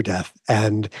be life or death.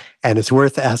 And it's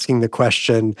worth asking the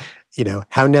question,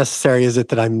 how necessary is it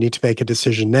that I need to make a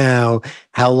decision now?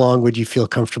 How long would you feel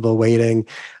comfortable waiting?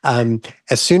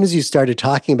 As soon as you started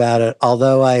talking about it,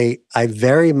 although I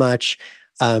very much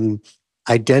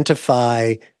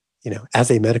identify,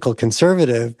 as a medical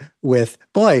conservative with,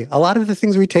 boy, a lot of the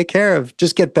things we take care of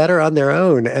just get better on their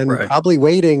own. And probably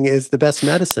waiting is the best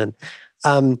medicine.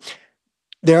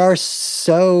 There are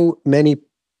so many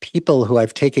people who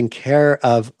I've taken care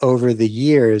of over the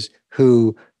years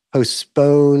who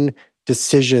postpone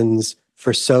decisions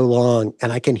for so long.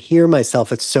 And I can hear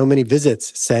myself at so many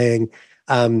visits saying,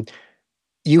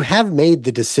 you have made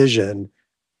the decision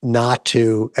not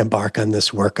to embark on this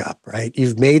workup, right?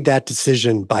 You've made that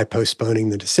decision by postponing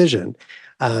the decision.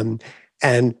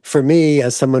 And for me,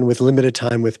 as someone with limited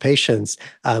time with patients,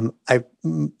 I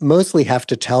mostly have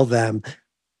to tell them,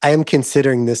 I am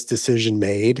considering this decision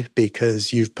made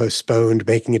because you've postponed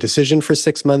making a decision for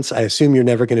 6 months. I assume you're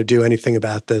never going to do anything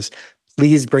about this.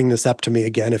 Please bring this up to me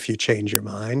again if you change your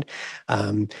mind.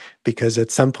 Because at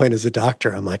some point as a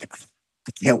doctor, I'm like,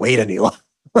 I can't wait any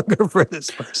longer for this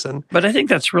person. But I think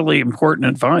that's really important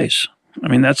advice. I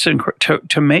mean, that's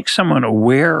to make someone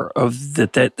aware of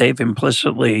that they've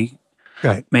implicitly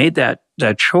made that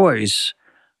choice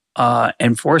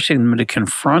and forcing them to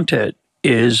confront it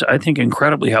is, I think,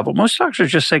 incredibly helpful. Most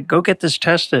doctors just say, go get this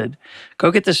tested, go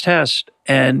get this test.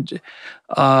 And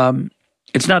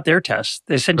it's not their test.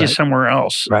 They send you somewhere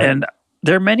else. And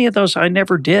there are many of those I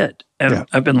never did. And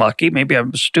I've been lucky. Maybe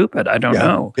I'm stupid. I don't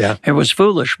know. It was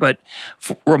foolish. But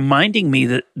reminding me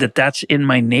that that's in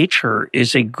my nature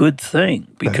is a good thing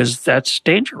because that's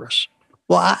dangerous.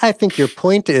 Well, I think your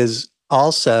point is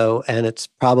also, and it's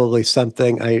probably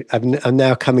something I'm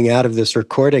now coming out of this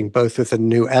recording, both with a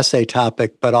new essay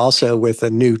topic, but also with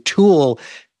a new tool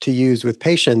to use with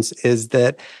patients, is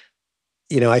that,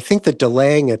 I think that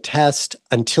delaying a test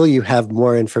until you have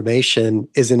more information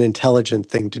is an intelligent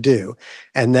thing to do.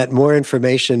 And that more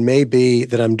information may be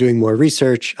that I'm doing more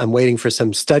research, I'm waiting for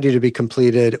some study to be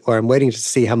completed, or I'm waiting to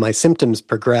see how my symptoms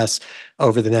progress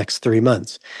over the next 3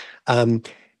 months.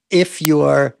 If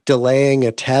you're delaying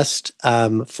a test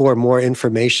for more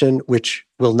information, which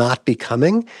will not be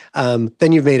coming,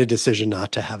 then you've made a decision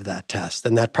not to have that test.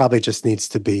 And that probably just needs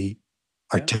to be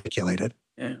articulated.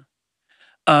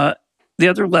 Yeah. The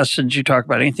other lessons you talk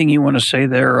about, anything you want to say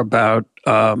there about,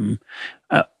 there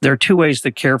are two ways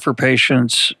that care for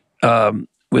patients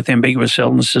with ambiguous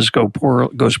illnesses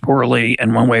goes poorly,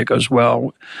 and one way it goes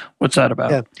well. What's that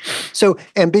about? Yeah. So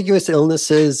ambiguous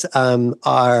illnesses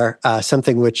are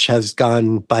something which has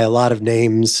gone by a lot of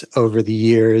names over the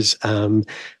years.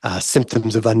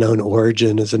 Symptoms of unknown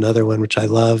origin is another one which I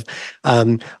love.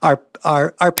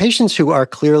 Are patients who are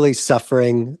clearly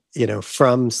suffering,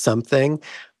 from something,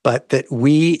 but that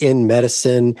we in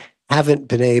medicine haven't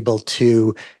been able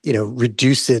to,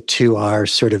 reduce it to our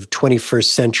sort of 21st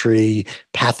century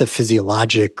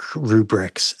pathophysiologic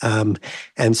rubrics. And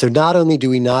so not only do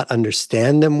we not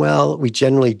understand them well, we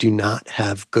generally do not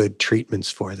have good treatments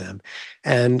for them.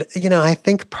 And, I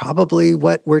think probably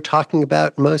what we're talking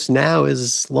about most now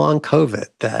is long COVID,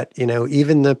 that,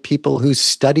 even the people who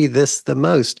study this the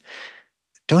most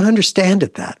don't understand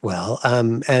it that well,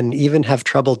 and even have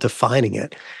trouble defining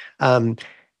it.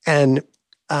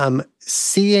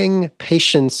 Seeing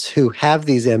patients who have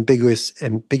these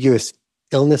ambiguous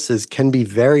illnesses can be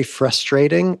very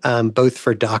frustrating, both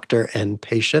for doctor and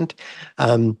patient.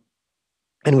 And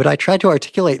what I tried to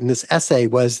articulate in this essay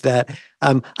was that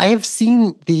I have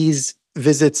seen these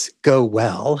visits go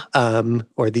well,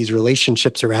 or these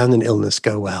relationships around an illness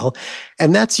go well.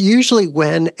 And that's usually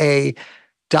when a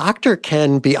doctor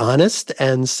can be honest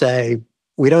and say,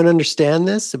 we don't understand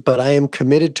this, but I am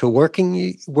committed to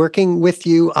working with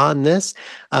you on this.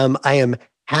 I am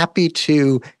happy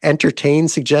to entertain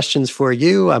suggestions for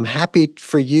you. I'm happy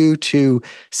for you to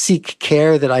seek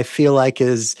care that I feel like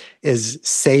is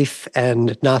safe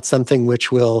and not something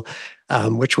which will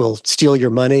steal your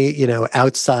money,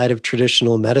 outside of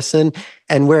traditional medicine.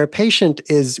 And where a patient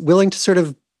is willing to sort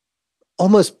of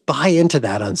almost buy into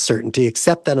that uncertainty,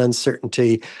 accept that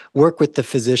uncertainty, work with the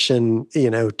physician,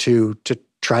 to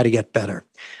try to get better.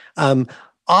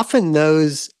 Often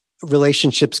those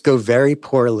relationships go very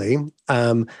poorly,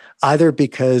 either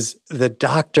because the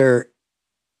doctor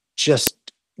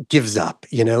just gives up,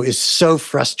 is so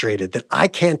frustrated that I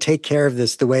can't take care of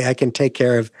this the way I can take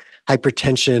care of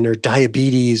hypertension or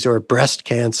diabetes or breast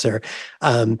cancer.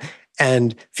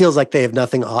 And feels like they have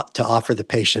nothing to offer the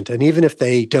patient. And even if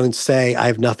they don't say, I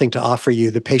have nothing to offer you,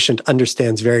 the patient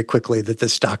understands very quickly that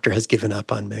this doctor has given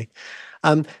up on me.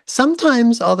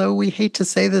 Sometimes, although we hate to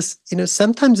say this,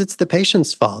 sometimes it's the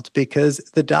patient's fault because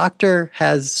the doctor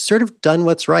has sort of done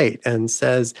what's right and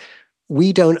says,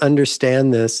 we don't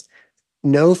understand this.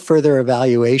 No further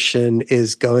evaluation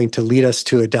is going to lead us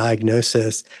to a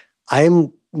diagnosis.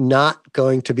 I'm not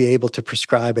going to be able to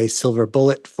prescribe a silver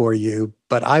bullet for you,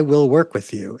 but I will work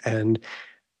with you. And,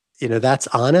 that's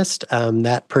honest.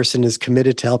 That person is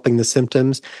committed to helping the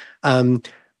symptoms.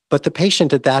 But the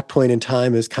patient at that point in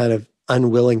time is kind of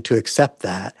unwilling to accept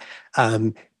that,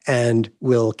 and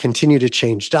will continue to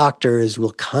change doctors,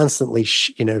 will constantly,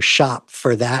 shop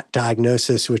for that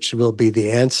diagnosis, which will be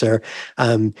the answer,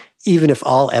 even if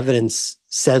all evidence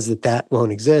says that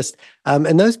won't exist.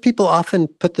 And those people often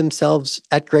put themselves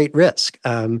at great risk,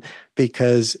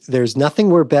 because there's nothing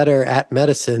more better at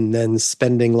medicine than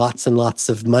spending lots and lots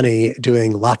of money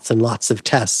doing lots and lots of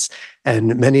tests.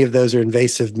 And many of those are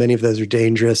invasive, many of those are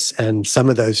dangerous, and some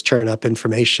of those turn up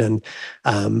information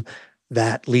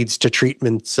that leads to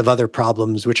treatments of other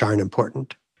problems which aren't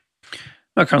important.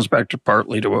 That comes back to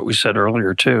partly to what we said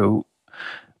earlier, too.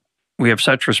 We have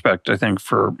such respect, I think,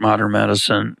 for modern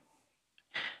medicine.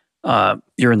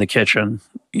 You're in the kitchen.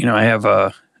 I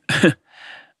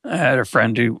had a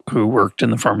friend who worked in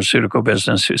the pharmaceutical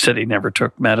business who said he never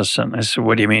took medicine. I said,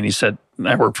 what do you mean? He said,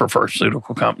 I work for a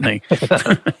pharmaceutical company.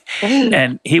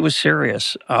 And he was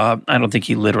serious. I don't think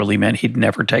he literally meant he'd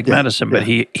never take medicine, but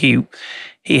he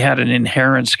had an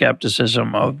inherent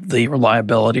skepticism of the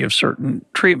reliability of certain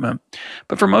treatment.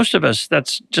 But for most of us,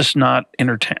 that's just not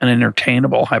an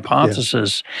entertainable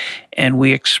hypothesis. Yeah. And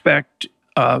we expect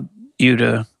you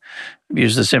to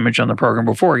use this image on the program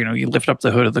before. You lift up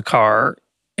the hood of the car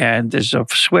and there's a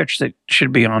switch that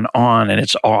should be on and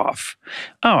it's off.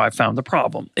 Oh, I found the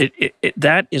problem.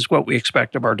 That is what we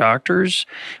expect of our doctors.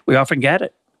 We often get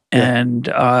it. Yeah. And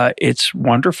it's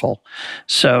wonderful.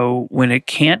 So when it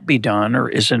can't be done or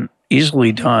isn't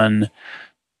easily done,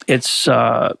 it's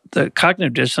the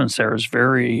cognitive dissonance there is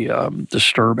very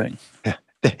disturbing. Yeah.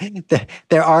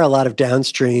 There are a lot of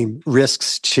downstream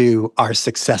risks to our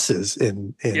successes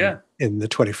in the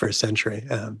 21st century.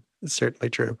 It's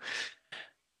certainly true.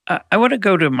 I want to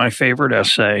go to my favorite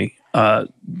essay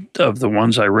of the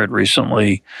ones I read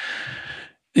recently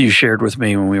you shared with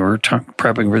me when we were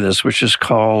prepping for this, which is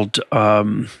called,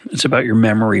 it's about your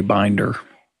memory binder.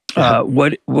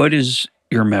 What is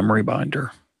your memory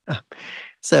binder?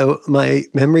 So my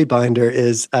memory binder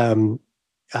is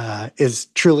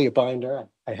truly a binder.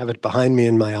 I have it behind me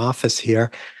in my office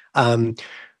here,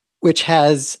 which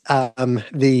has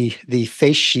the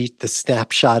face sheet, the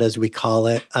snapshot as we call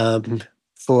it,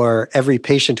 for every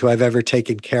patient who I've ever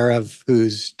taken care of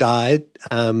who's died.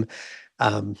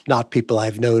 Not people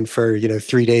I've known for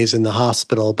 3 days in the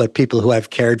hospital, but people who I've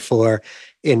cared for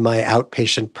in my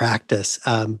outpatient practice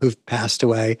who've passed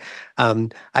away.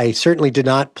 I certainly did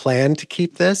not plan to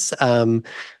keep this.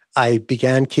 I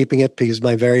began keeping it because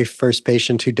my very first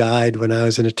patient who died when I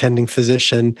was an attending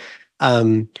physician,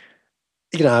 I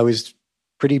was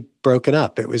pretty broken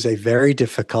up. It was a very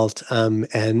difficult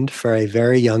end for a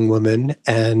very young woman.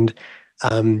 And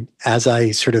as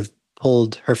I sort of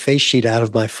pulled her face sheet out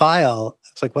of my file, I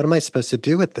was like, what am I supposed to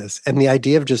do with this? And the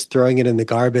idea of just throwing it in the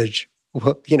garbage,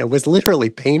 was literally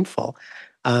painful.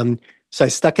 So I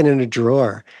stuck it in a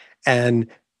drawer, and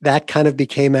that kind of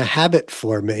became a habit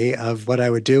for me of what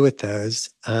I would do with those.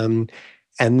 And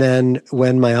then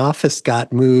when my office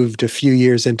got moved a few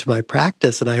years into my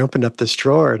practice, and I opened up this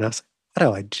drawer, and I was like,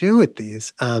 what do I do with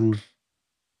these?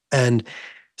 And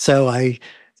so I,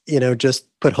 just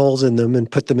put holes in them and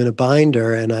put them in a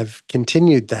binder, and I've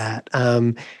continued that.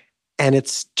 And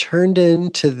it's turned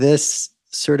into this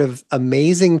sort of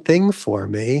amazing thing for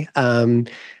me,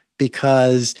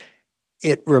 because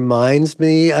it reminds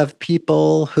me of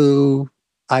people who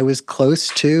I was close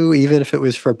to, even if it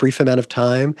was for a brief amount of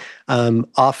time,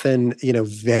 often,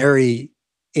 very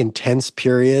intense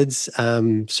periods,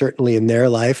 certainly in their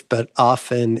life, but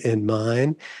often in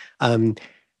mine.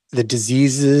 The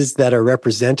diseases that are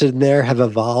represented in there have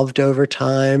evolved over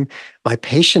time. My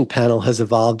patient panel has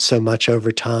evolved so much over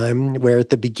time, where at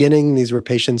the beginning, these were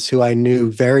patients who I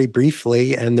knew very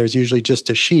briefly, and there's usually just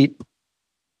a sheet.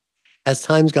 As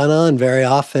time's gone on, very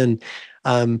often,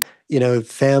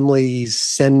 families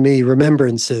send me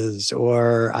remembrances,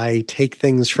 or I take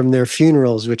things from their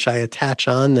funerals, which I attach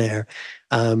on there.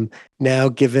 Now,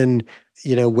 given,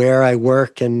 where I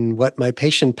work and what my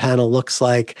patient panel looks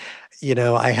like,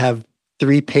 I have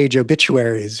 3-page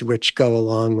obituaries which go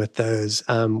along with those,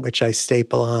 which I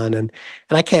staple on. And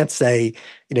I can't say,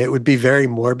 it would be very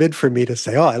morbid for me to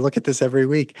say, oh, I look at this every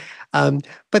week.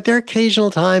 But there are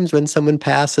occasional times when someone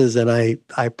passes and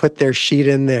I put their sheet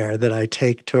in there that I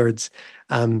take towards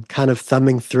kind of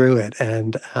thumbing through it.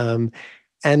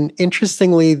 And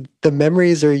interestingly, the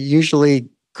memories are usually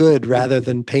good rather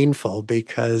than painful,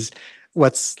 because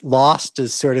what's lost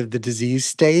is sort of the disease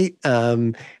state.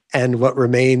 And what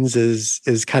remains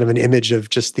is kind of an image of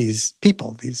just these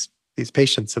people, these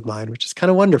patients of mine, which is kind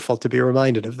of wonderful to be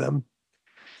reminded of them.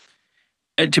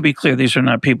 And to be clear, these are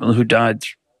not people who died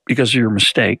because of your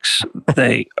mistakes.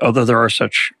 Although there are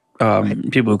such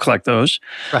people who collect those.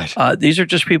 Right. These are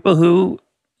just people who,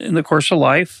 in the course of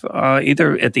life,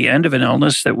 either at the end of an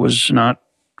illness that was not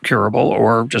curable,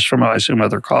 or just from, I assume,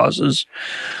 other causes,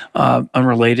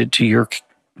 unrelated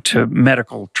to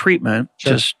medical treatment,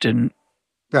 sure, just didn't.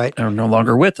 Right. Are no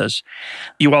longer with us.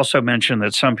 You also mentioned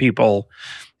that some people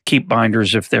keep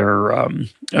binders if they're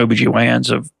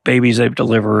OBGYNs of babies they've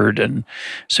delivered. And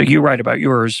so you write about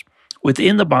yours.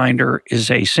 Within the binder is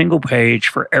a single page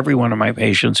for every one of my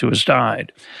patients who has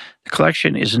died. The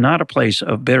collection is not a place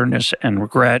of bitterness and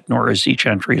regret, nor is each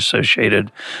entry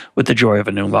associated with the joy of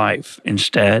a new life.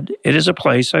 Instead, it is a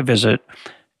place I visit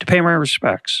to pay my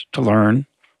respects, to learn,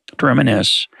 to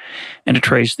reminisce, and to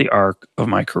trace the arc of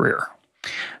my career.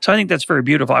 So I think that's very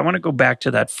beautiful. I want to go back to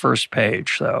that first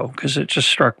page, though, because it just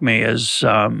struck me as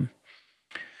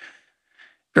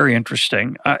very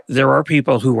interesting. There are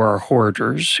people who are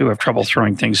hoarders who have trouble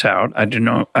throwing things out. I don't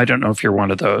know if you're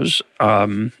one of those,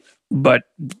 but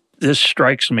this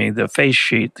strikes me: the face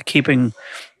sheet,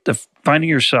 finding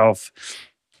yourself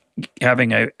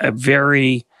having a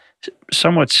very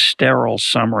somewhat sterile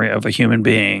summary of a human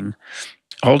being,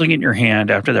 holding it in your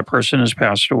hand after that person has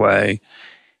passed away,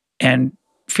 and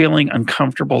feeling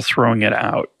uncomfortable throwing it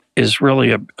out. is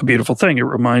really a beautiful thing. It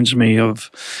reminds me of,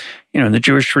 in the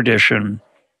Jewish tradition,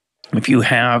 if you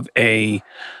have a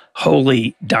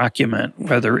holy document,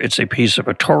 whether it's a piece of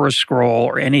a Torah scroll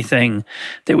or anything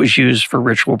that was used for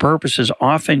ritual purposes,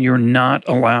 often you're not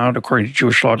allowed, according to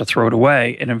Jewish law, to throw it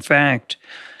away. And in fact,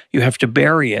 you have to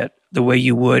bury it the way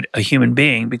you would a human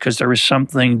being, because there is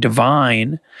something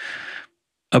divine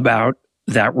about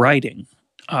that writing,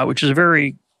 which is a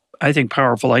very, I think,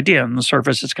 powerful idea. On the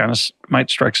surface, it's might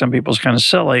strike some people as kind of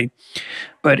silly,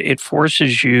 but it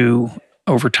forces you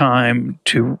over time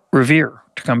to revere,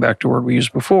 to come back to a word we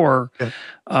used before,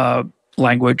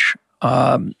 language,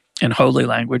 and holy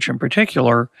language in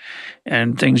particular,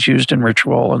 and things used in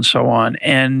ritual and so on.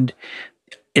 And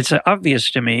it's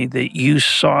obvious to me that you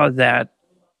saw that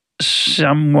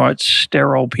somewhat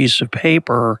sterile piece of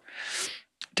paper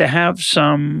to have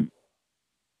some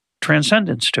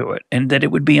transcendence to it, and that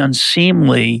it would be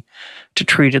unseemly to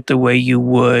treat it the way you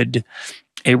would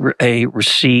a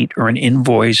receipt or an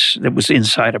invoice that was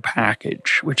inside a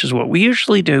package, which is what we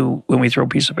usually do when we throw a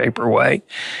piece of paper away.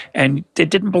 And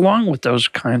it didn't belong with those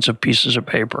kinds of pieces of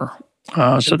paper.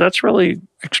 So that's really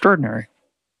extraordinary.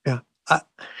 Yeah.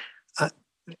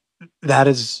 That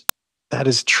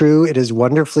is true. It is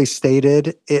wonderfully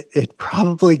stated. It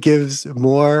probably gives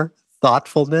more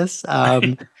thoughtfulness,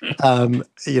 to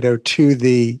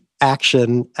the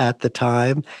action at the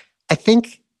time. I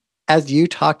think, as you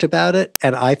talked about it,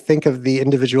 and I think of the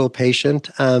individual patient,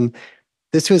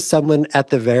 this was someone at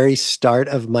the very start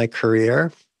of my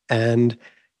career, and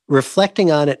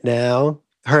reflecting on it now,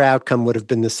 her outcome would have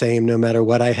been the same no matter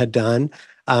what I had done.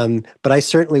 But I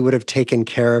certainly would have taken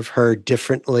care of her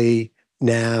differently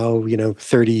now,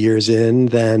 30 years in,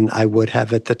 than I would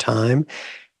have at the time.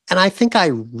 And I think I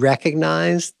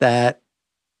recognized that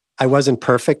I wasn't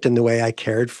perfect in the way I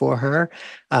cared for her.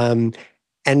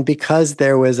 And because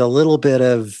there was a little bit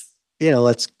of,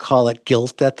 let's call it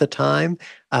guilt at the time,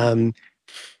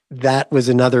 that was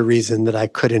another reason that I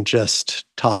couldn't just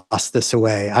toss this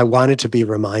away. I wanted to be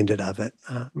reminded of it.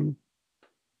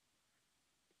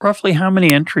 Roughly how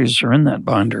many entries are in that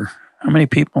binder? How many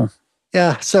people?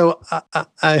 Yeah, so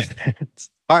it's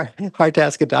hard to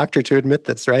ask a doctor to admit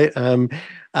this, right?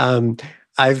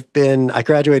 I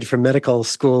graduated from medical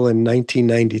school in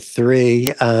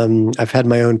 1993. I've had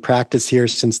my own practice here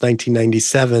since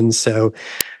 1997. So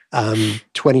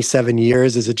 27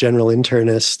 years as a general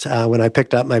internist. When I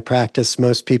picked up my practice,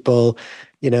 most people,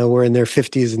 were in their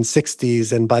 50s and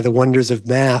 60s. And by the wonders of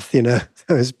math,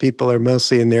 those people are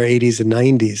mostly in their 80s and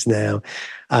 90s now.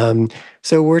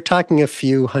 So we're talking a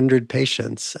few hundred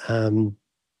patients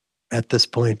at this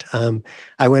point.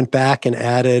 I went back and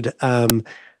added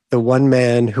the one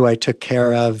man who I took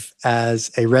care of as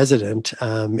a resident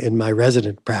in my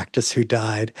resident practice who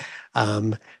died.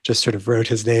 Just sort of wrote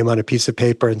his name on a piece of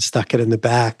paper and stuck it in the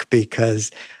back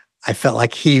because I felt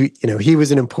like he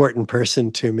was an important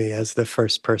person to me as the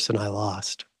first person I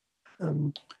lost.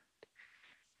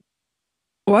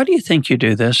 Why do you think you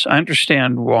do this? I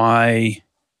understand why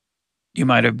you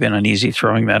might have been uneasy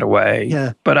throwing that away.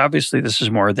 Yeah. But obviously this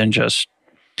is more than just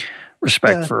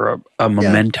respect for a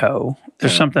memento.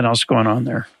 There's something else going on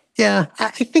there. Yeah. I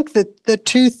think that the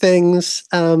two things,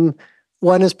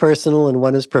 one is personal and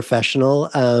one is professional.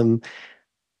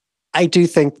 I do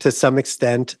think to some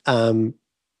extent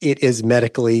it is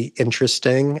medically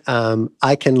interesting.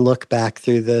 I can look back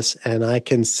through this and I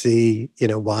can see,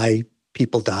 why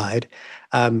people died.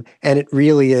 And it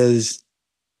really is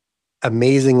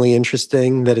amazingly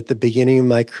interesting that at the beginning of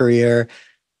my career,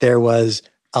 there was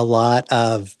a lot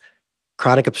of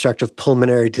chronic obstructive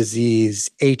pulmonary disease,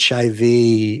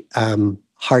 HIV,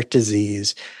 heart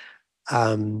disease,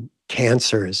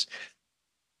 cancers.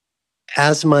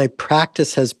 As my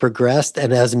practice has progressed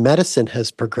and as medicine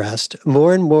has progressed,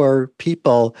 more and more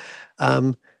people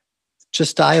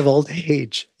just die of old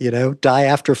age, die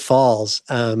after falls,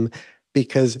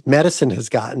 because medicine has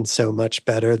gotten so much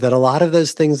better that a lot of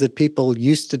those things that people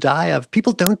used to die of,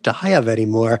 people don't die of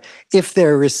anymore if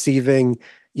they're receiving,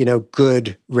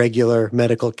 good, regular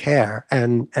medical care.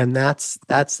 And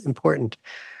that's important.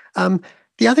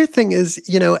 The other thing is,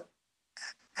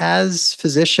 as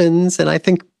physicians, and I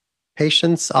think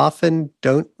patients often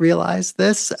don't realize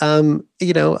this,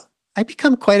 I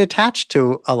become quite attached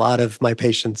to a lot of my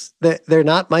patients. They're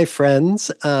not my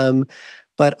friends,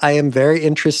 but I am very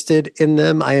interested in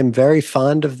them. I am very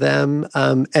fond of them.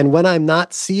 And when I'm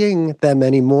not seeing them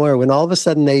anymore, when all of a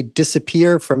sudden they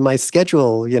disappear from my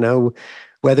schedule,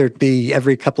 whether it be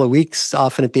every couple of weeks,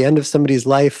 often at the end of somebody's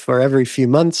life, or every few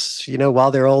months, while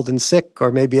they're old and sick,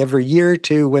 or maybe every year or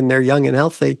two when they're young and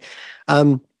healthy,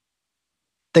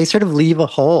 they sort of leave a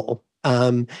hole.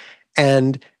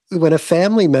 And when a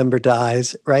family member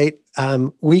dies, right,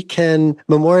 we can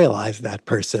memorialize that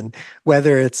person,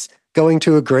 whether it's going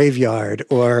to a graveyard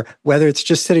or whether it's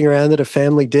just sitting around at a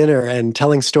family dinner and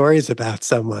telling stories about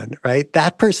someone, right?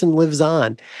 That person lives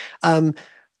on.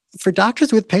 For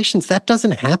doctors with patients, that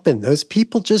doesn't happen. Those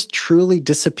people just truly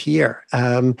disappear.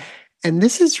 And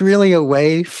this is really a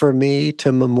way for me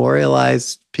to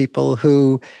memorialize people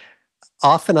who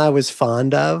often I was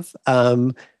fond of.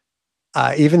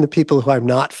 Even the people who I'm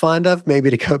not fond of, maybe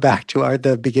to go back to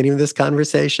the beginning of this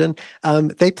conversation,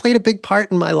 they played a big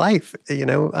part in my life.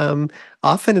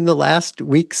 Often in the last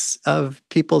weeks of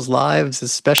people's lives,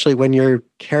 especially when you're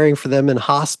caring for them in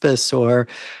hospice or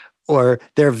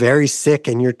they're very sick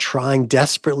and you're trying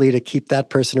desperately to keep that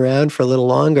person around for a little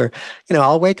longer.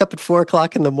 I'll wake up at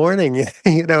 4:00 in the morning,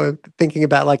 thinking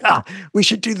about like, we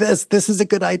should do this. This is a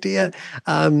good idea.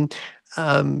 And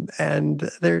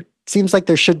there seems like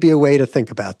there should be a way to think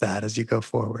about that as you go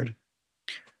forward.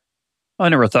 I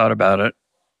never thought about it.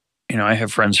 I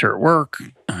have friends here at work.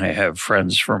 I have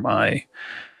friends for my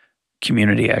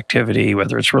community activity,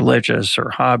 whether it's religious or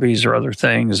hobbies or other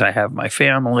things. I have my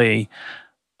family.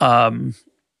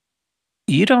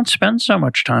 You don't spend so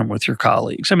much time with your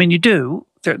colleagues. I mean, you do.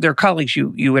 They're colleagues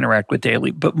you interact with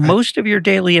daily, but most of your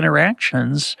daily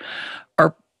interactions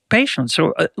are patients.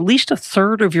 So at least a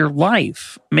third of your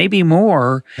life, maybe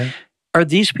more, are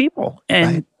these people.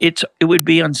 And it would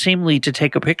be unseemly to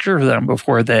take a picture of them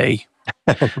before they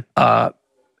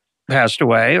passed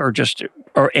away or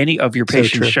any of your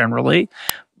patients generally.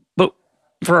 But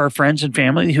for our friends and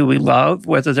family who we love,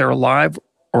 whether they're alive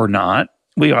or not,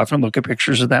 we often look at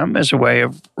pictures of them as a way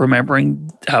of remembering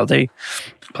how they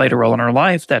played a role in our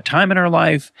life, that time in our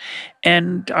life.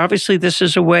 And obviously this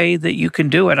is a way that you can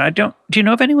do it. Do you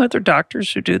know of any other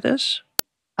doctors who do this?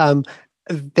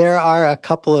 There are a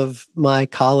couple of my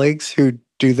colleagues who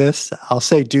do this. I'll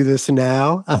say do this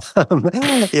now,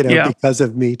 because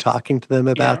of me talking to them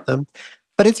about them.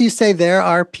 But as you say, there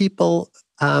are people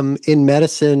in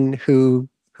medicine who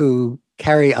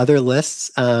carry other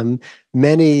lists.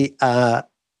 Many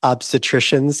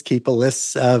obstetricians keep a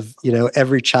list of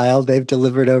every child they've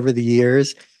delivered over the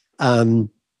years. I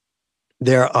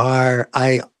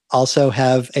also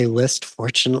have a list,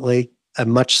 fortunately, a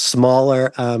much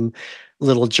smaller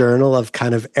little journal of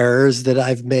kind of errors that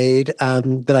I've made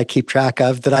that I keep track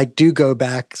of, that I do go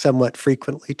back somewhat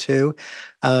frequently to.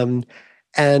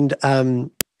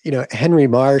 Henry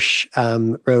Marsh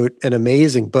wrote an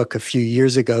amazing book a few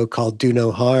years ago called Do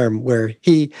No Harm, where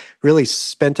he really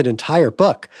spent an entire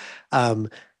book,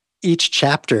 each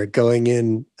chapter going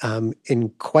in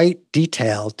quite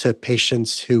detail to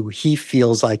patients who he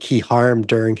feels like he harmed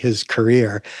during his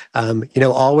career.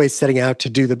 Always setting out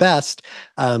to do the best,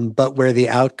 but where the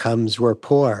outcomes were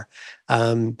poor.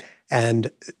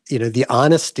 The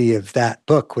honesty of that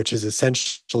book, which is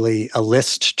essentially a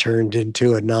list turned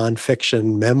into a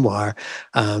nonfiction memoir,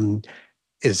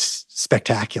 is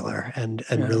spectacular and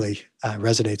really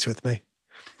resonates with me.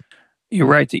 You're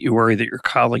right that you worry that your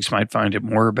colleagues might find it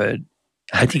morbid.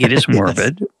 I think it is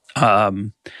morbid.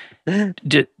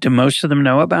 Do most of them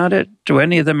know about it? Do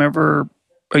any of them ever,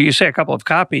 you say a couple have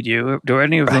copied you, do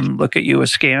any of them look at you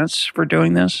askance for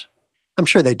doing this? I'm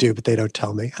sure they do, but they don't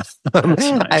tell me.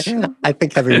 Nice. I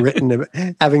think having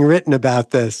written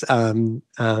about this, I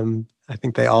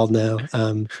think they all know.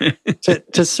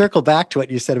 To circle back to what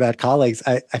you said about colleagues,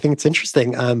 I think it's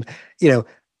interesting.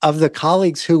 Of the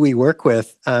colleagues who we work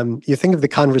with, you think of the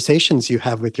conversations you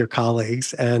have with your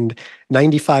colleagues, and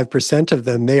 95% of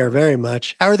them, they are very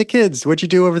much, how are the kids? What'd you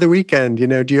do over the weekend?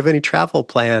 Do you have any travel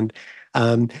planned?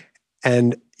 And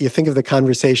you think of the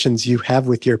conversations you have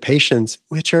with your patients,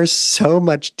 which are so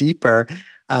much deeper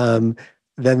than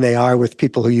they are with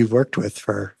people who you've worked with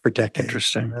for decades.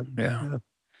 Interesting.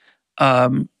 Yeah.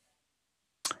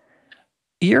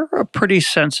 You're a pretty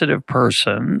sensitive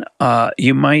person.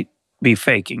 You might be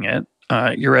faking it.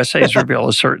 Your essays reveal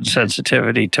a certain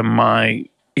sensitivity to my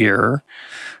ear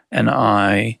and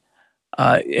eye.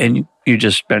 And you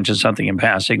just mentioned something in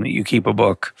passing that you keep a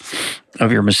book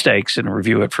of your mistakes and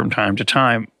review it from time to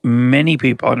time. Many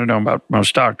people, I don't know about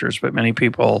most doctors, but many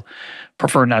people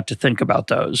prefer not to think about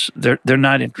those. They're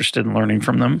not interested in learning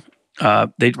from them.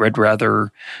 They'd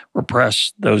rather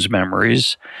repress those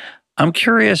memories. I'm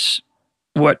curious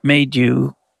what made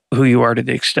you who you are to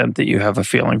the extent that you have a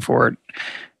feeling for it.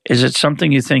 Is it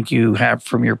something you think you have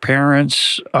from your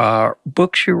parents,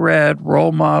 books you read,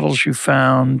 role models you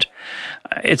found?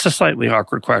 It's a slightly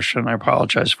awkward question. I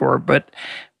apologize for it, but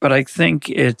I think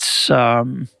it's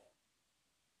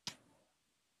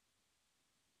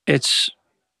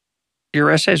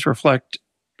your essays reflect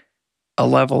a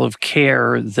level of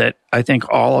care that I think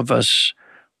all of us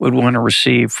would want to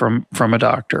receive from a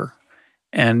doctor,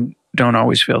 and don't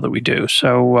always feel that we do.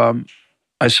 So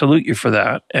I salute you for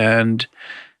that, and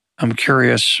I'm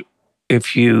curious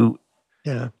if you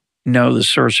know the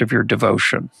source of your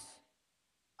devotion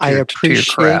to your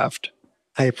craft.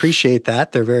 I appreciate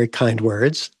that. They're very kind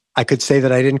words. I could say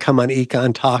that I didn't come on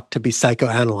EconTalk to be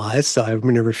psychoanalyzed, so I'm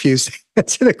going to refuse to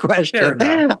answer the question.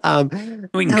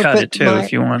 We can cut it too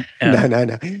if you want. Yeah.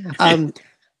 No.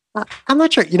 I'm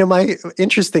not sure.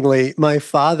 Interestingly, my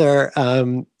father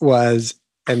was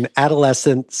an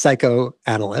adolescent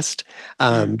psychoanalyst,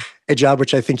 a job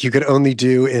which I think you could only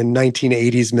do in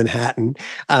 1980s Manhattan.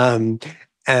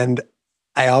 And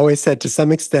I always said to some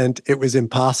extent it was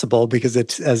impossible because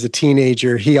as a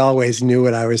teenager, he always knew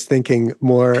what I was thinking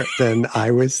more than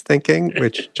I was thinking,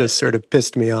 which just sort of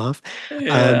pissed me off.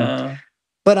 Yeah.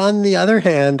 But on the other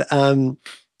hand,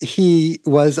 he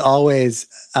was always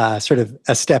sort of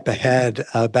a step ahead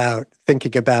about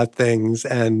thinking about things,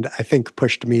 and I think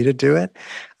pushed me to do it.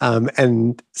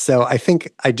 And so I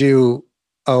think I do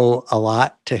owe a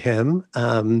lot to him.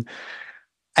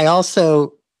 I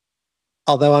also,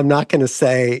 although I'm not going to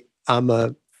say I'm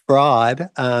a fraud,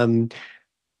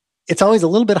 it's always a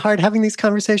little bit hard having these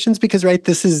conversations because, right,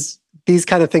 these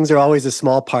kind of things are always a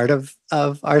small part of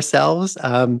ourselves.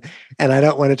 And I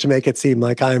don't want it to make it seem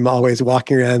like I'm always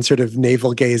walking around sort of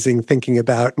navel gazing, thinking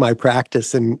about my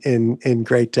practice in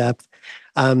great depth.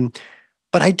 But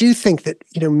I do think that,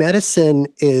 medicine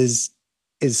is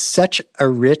such a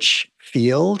rich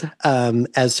field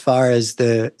as far as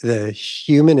the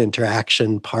human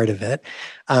interaction part of it,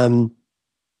 that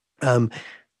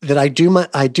I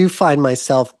do find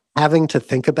myself having to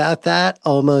think about that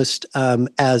almost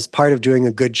as part of doing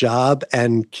a good job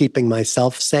and keeping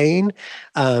myself sane.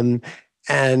 And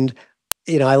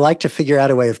I like to figure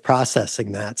out a way of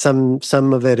processing that.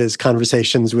 Some of it is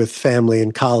conversations with family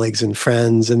and colleagues and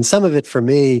friends, and some of it for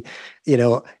me,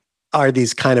 are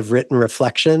these kind of written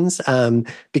reflections.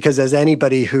 Because as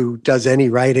anybody who does any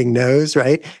writing knows,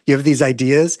 right, you have these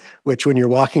ideas, which when you're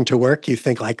walking to work, you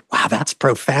think like, wow, that's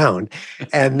profound.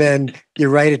 And then you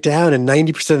write it down and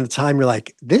 90% of the time you're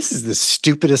like, this is the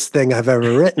stupidest thing I've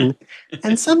ever written.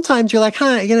 And sometimes you're like,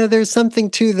 there's something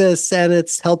to this, and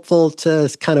it's helpful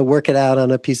to kind of work it out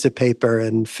on a piece of paper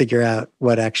and figure out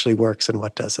what actually works and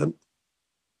what doesn't.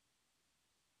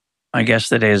 My guest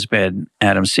today has been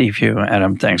Adam Cifu.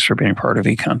 Adam, thanks for being part of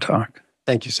EconTalk.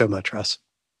 Thank you so much, Russ.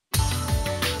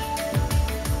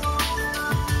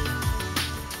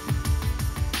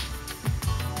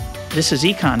 This is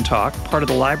EconTalk, part of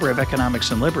the Library of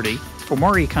Economics and Liberty. For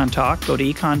more EconTalk, go to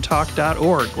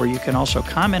econtalk.org, where you can also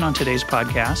comment on today's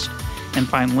podcast and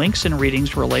find links and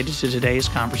readings related to today's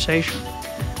conversation.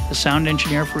 The sound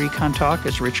engineer for EconTalk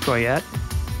is Rich Goyette.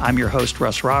 I'm your host,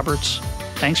 Russ Roberts.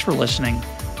 Thanks for listening.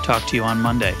 Talk to you on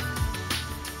Monday.